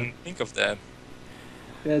 I didn't think of that.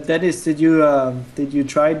 Dennis, did you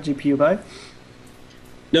try GPU Pi?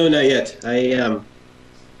 No, not yet.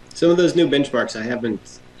 Some of those new benchmarks I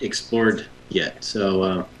haven't explored yet,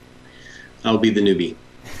 so I'll be the newbie.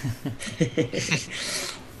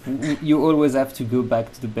 You always have to go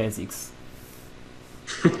back to the basics.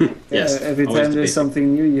 Yes. Every time there's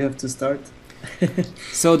something new, you have to start.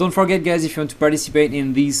 So don't forget, guys, if you want to participate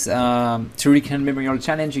in this Turrican Memorial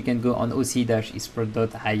Challenge, you can go on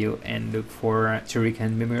oc.mat.io and look for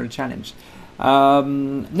Turrican Memorial Challenge.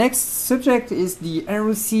 Next subject is the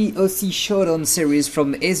ROC OC Showdown series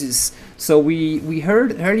from Asus. So we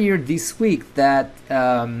heard earlier this week that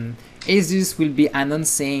Asus will be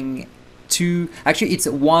announcing actually it's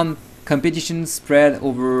one competition spread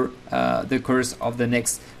over the course of the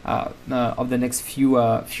next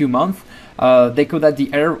few months. They call that the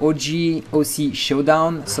ROG OC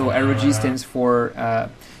Showdown. So ROG stands for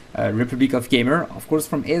Republic of Gamer, of course,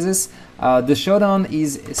 from Asus. The Showdown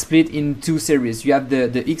is split in two series. You have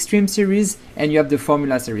the Extreme series and you have the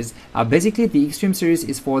Formula series. Basically, the Extreme series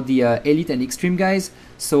is for the Elite and Extreme guys.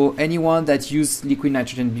 So anyone that used liquid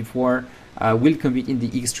nitrogen before will compete in the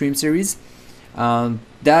Extreme series.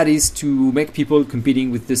 That is to make people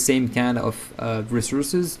competing with the same kind of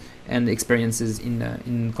resources and experiences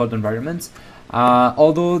in cold environments.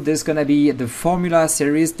 Although there's gonna be the Formula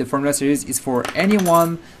series. The Formula series is for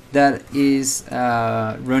anyone that is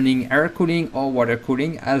running air cooling or water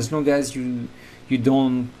cooling, as long as you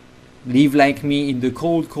don't live like me in the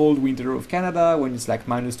cold winter of Canada when it's like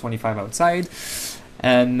minus 25 outside,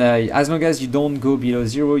 and as long as you don't go below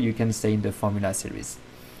 0, you can stay in the Formula series.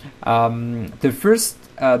 The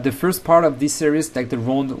first part of this series, like the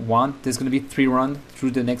round 1, there's going to be 3 rounds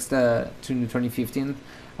through the next to 2015.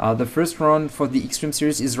 The first round for the Extreme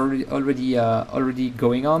series is already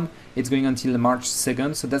going on. It's going until March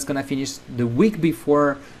 2nd, so that's going to finish the week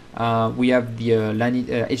before we have the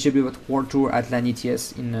HW World Tour at LAN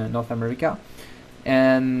ETS in North America.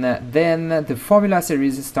 And then the Formula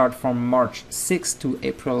series start from March 6th to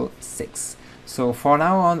April 6th. So for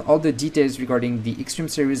now on, all the details regarding the Extreme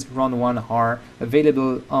Series Round 1 are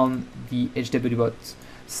available on the HWBot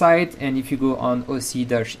site, and if you go on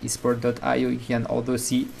oc.mat.io, you can also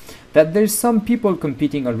see that there's some people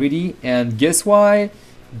competing already, and guess why?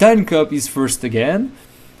 Duncop is first again.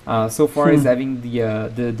 So far is having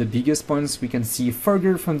the biggest points. We can see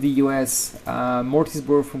Ferger from the US,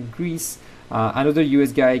 Mortisbro from Greece, another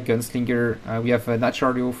US guy, Gunslinger. We have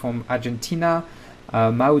Nachario from Argentina,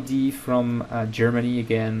 Maudi from Germany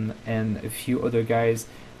again, and a few other guys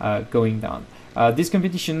going down. These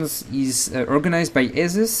competitions is organized by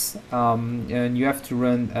ASUS, and you have to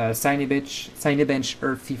run Cinebench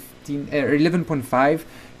R11.5.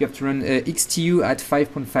 You have to run XTU at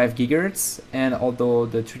 5.5 gigahertz, and although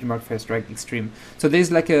the 3D Mark Fast Track Extreme. So there's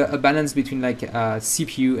like a balance between like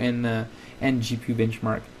CPU and GPU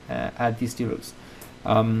benchmark at these levels.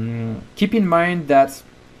 Keep in mind that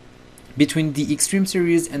between the Extreme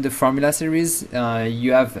Series and the Formula Series,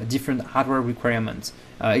 you have different hardware requirements.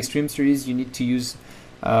 Extreme Series, you need to use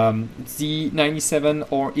Z97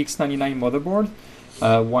 or X99 motherboard,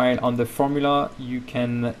 while on the Formula, you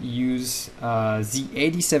can use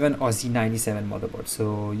Z87 or Z97 motherboard.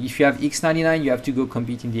 So if you have X99, you have to go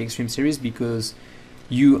compete in the Extreme Series because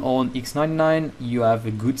you own X99, you have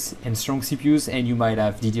a good and strong CPUs, and you might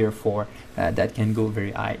have DDR4 that can go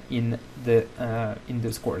very high in the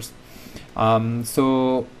scores.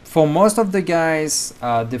 So for most of the guys,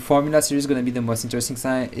 the Formula Series is going to be the most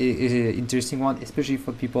interesting one, especially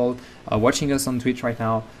for people watching us on Twitch right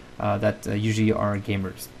now that usually are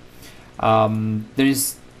gamers. There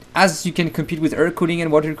is, as you can compete with air cooling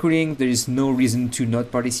and water cooling, there is no reason to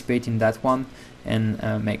not participate in that one, and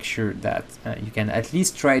make sure that you can at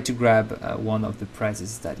least try to grab one of the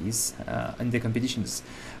prizes that is in the competitions.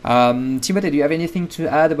 Timothée, do you have anything to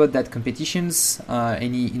add about that competitions?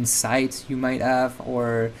 Any insights you might have,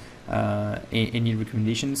 or any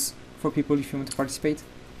recommendations for people if you want to participate?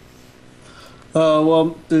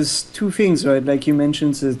 Well, there's two things, right? Like you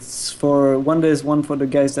mentioned, there's one for the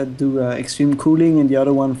guys that do extreme cooling, and the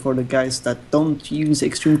other one for the guys that don't use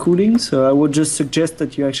extreme cooling. So I would just suggest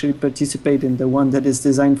that you actually participate in the one that is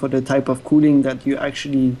designed for the type of cooling that you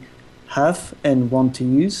actually have and want to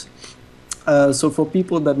use. So for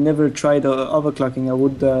people that never tried overclocking, I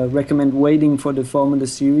would recommend waiting for the Formula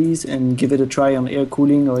Series and give it a try on air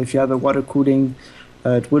cooling, or if you have a water cooling,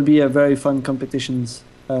 it will be a very fun competitions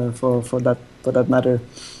for that matter,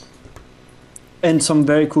 and some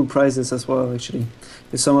very cool prizes as well. Actually,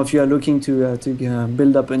 if some of you are looking to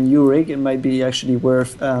build up a new rig, it might be actually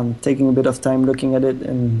worth taking a bit of time looking at it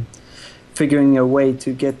and figuring a way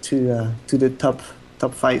to get to the top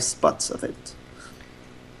 5 spots of it.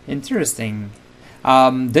 Interesting.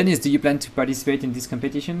 Dennis, do you plan to participate in these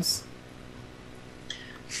competitions?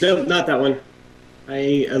 No, not that one.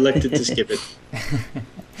 I elected to skip it.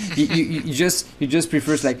 you just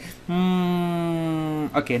prefer like,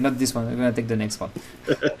 okay, not this one. I'm gonna take the next one.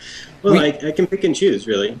 Well, I can pick and choose,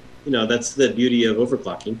 really. You know, that's the beauty of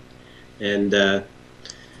overclocking, and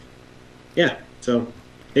yeah. So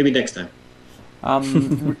maybe next time.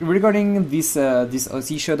 Regarding this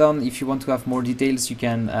OC showdown, if you want to have more details, you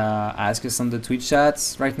can ask us on the Twitch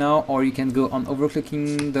chats right now, or you can go on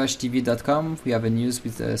overclocking-tv.com. We have a news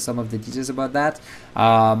with some of the details about that.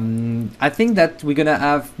 I think that we're gonna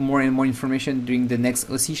have more and more information during the next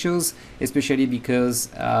OC shows, especially because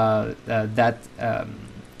that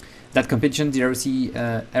competition, the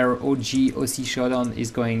ROG OC showdown, is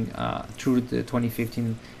going through the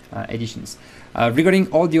 2015 editions. Regarding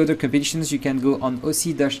all the other competitions, you can go on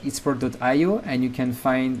oc.itsport.io and you can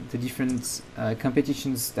find the different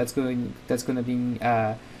competitions that's gonna be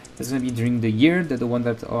during the year, the one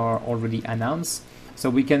that are already announced. So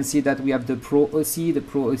we can see that we have the Pro OC. The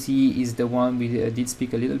Pro OC is the one we did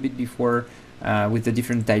speak a little bit before with the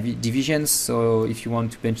different divisions. So if you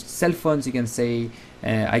want to bench cell phones, you can say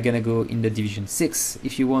I'm gonna go in the division 6.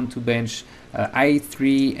 If you want to bench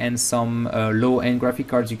i3 and some low-end graphic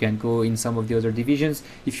cards, you can go in some of the other divisions.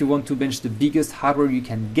 If you want to bench the biggest hardware you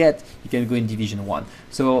can get, you can go in division 1.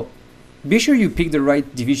 So be sure you pick the right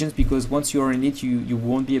divisions, because once you're in it, you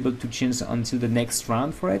won't be able to change until the next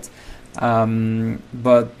round for it.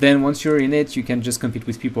 But then once you're in it, you can just compete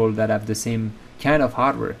with people that have the same kind of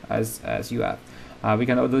hardware as you have. We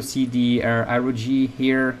can also see the ROG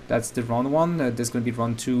here. That's the round 1. There's going to be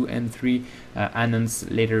round 2 and 3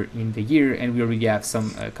 announced later in the year, and we already have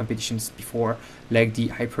some competitions before, like the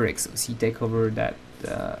HyperX OC takeover that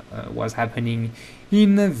was happening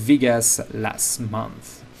in Vegas last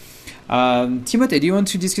month. Timothée, do you want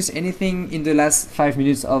to discuss anything in the last 5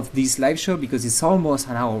 minutes of this live show, because it's almost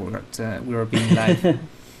an hour that we are being live?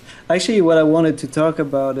 Actually, what I wanted to talk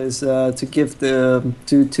about is to give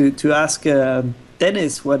to ask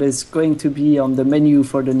Dennis what is going to be on the menu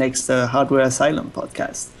for the next Hardware-Asylum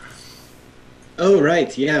podcast. Oh,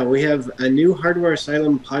 right. Yeah, we have a new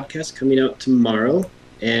Hardware-Asylum podcast coming out tomorrow.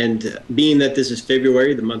 And being that this is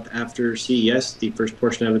February, the month after CES, the first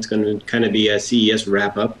portion of it's going to kind of be a CES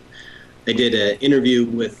wrap-up. I did an interview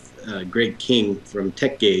with Greg King from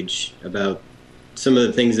TechGauge about some of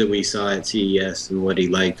the things that we saw at CES and what he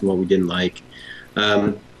liked and what we didn't like.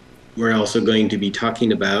 We're also going to be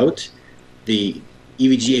talking about the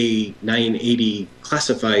EVGA 980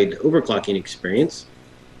 classified overclocking experience.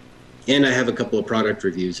 And I have a couple of product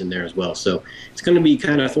reviews in there as well. So it's going to be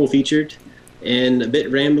kind of full-featured and a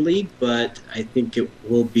bit rambly, but I think it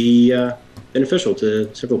will be beneficial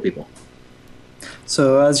to several people.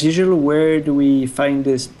 So as usual, where do we find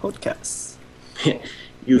this podcast?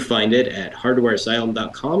 You find it at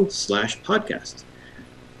hardwareasylum.com/podcast.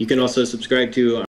 You can also subscribe to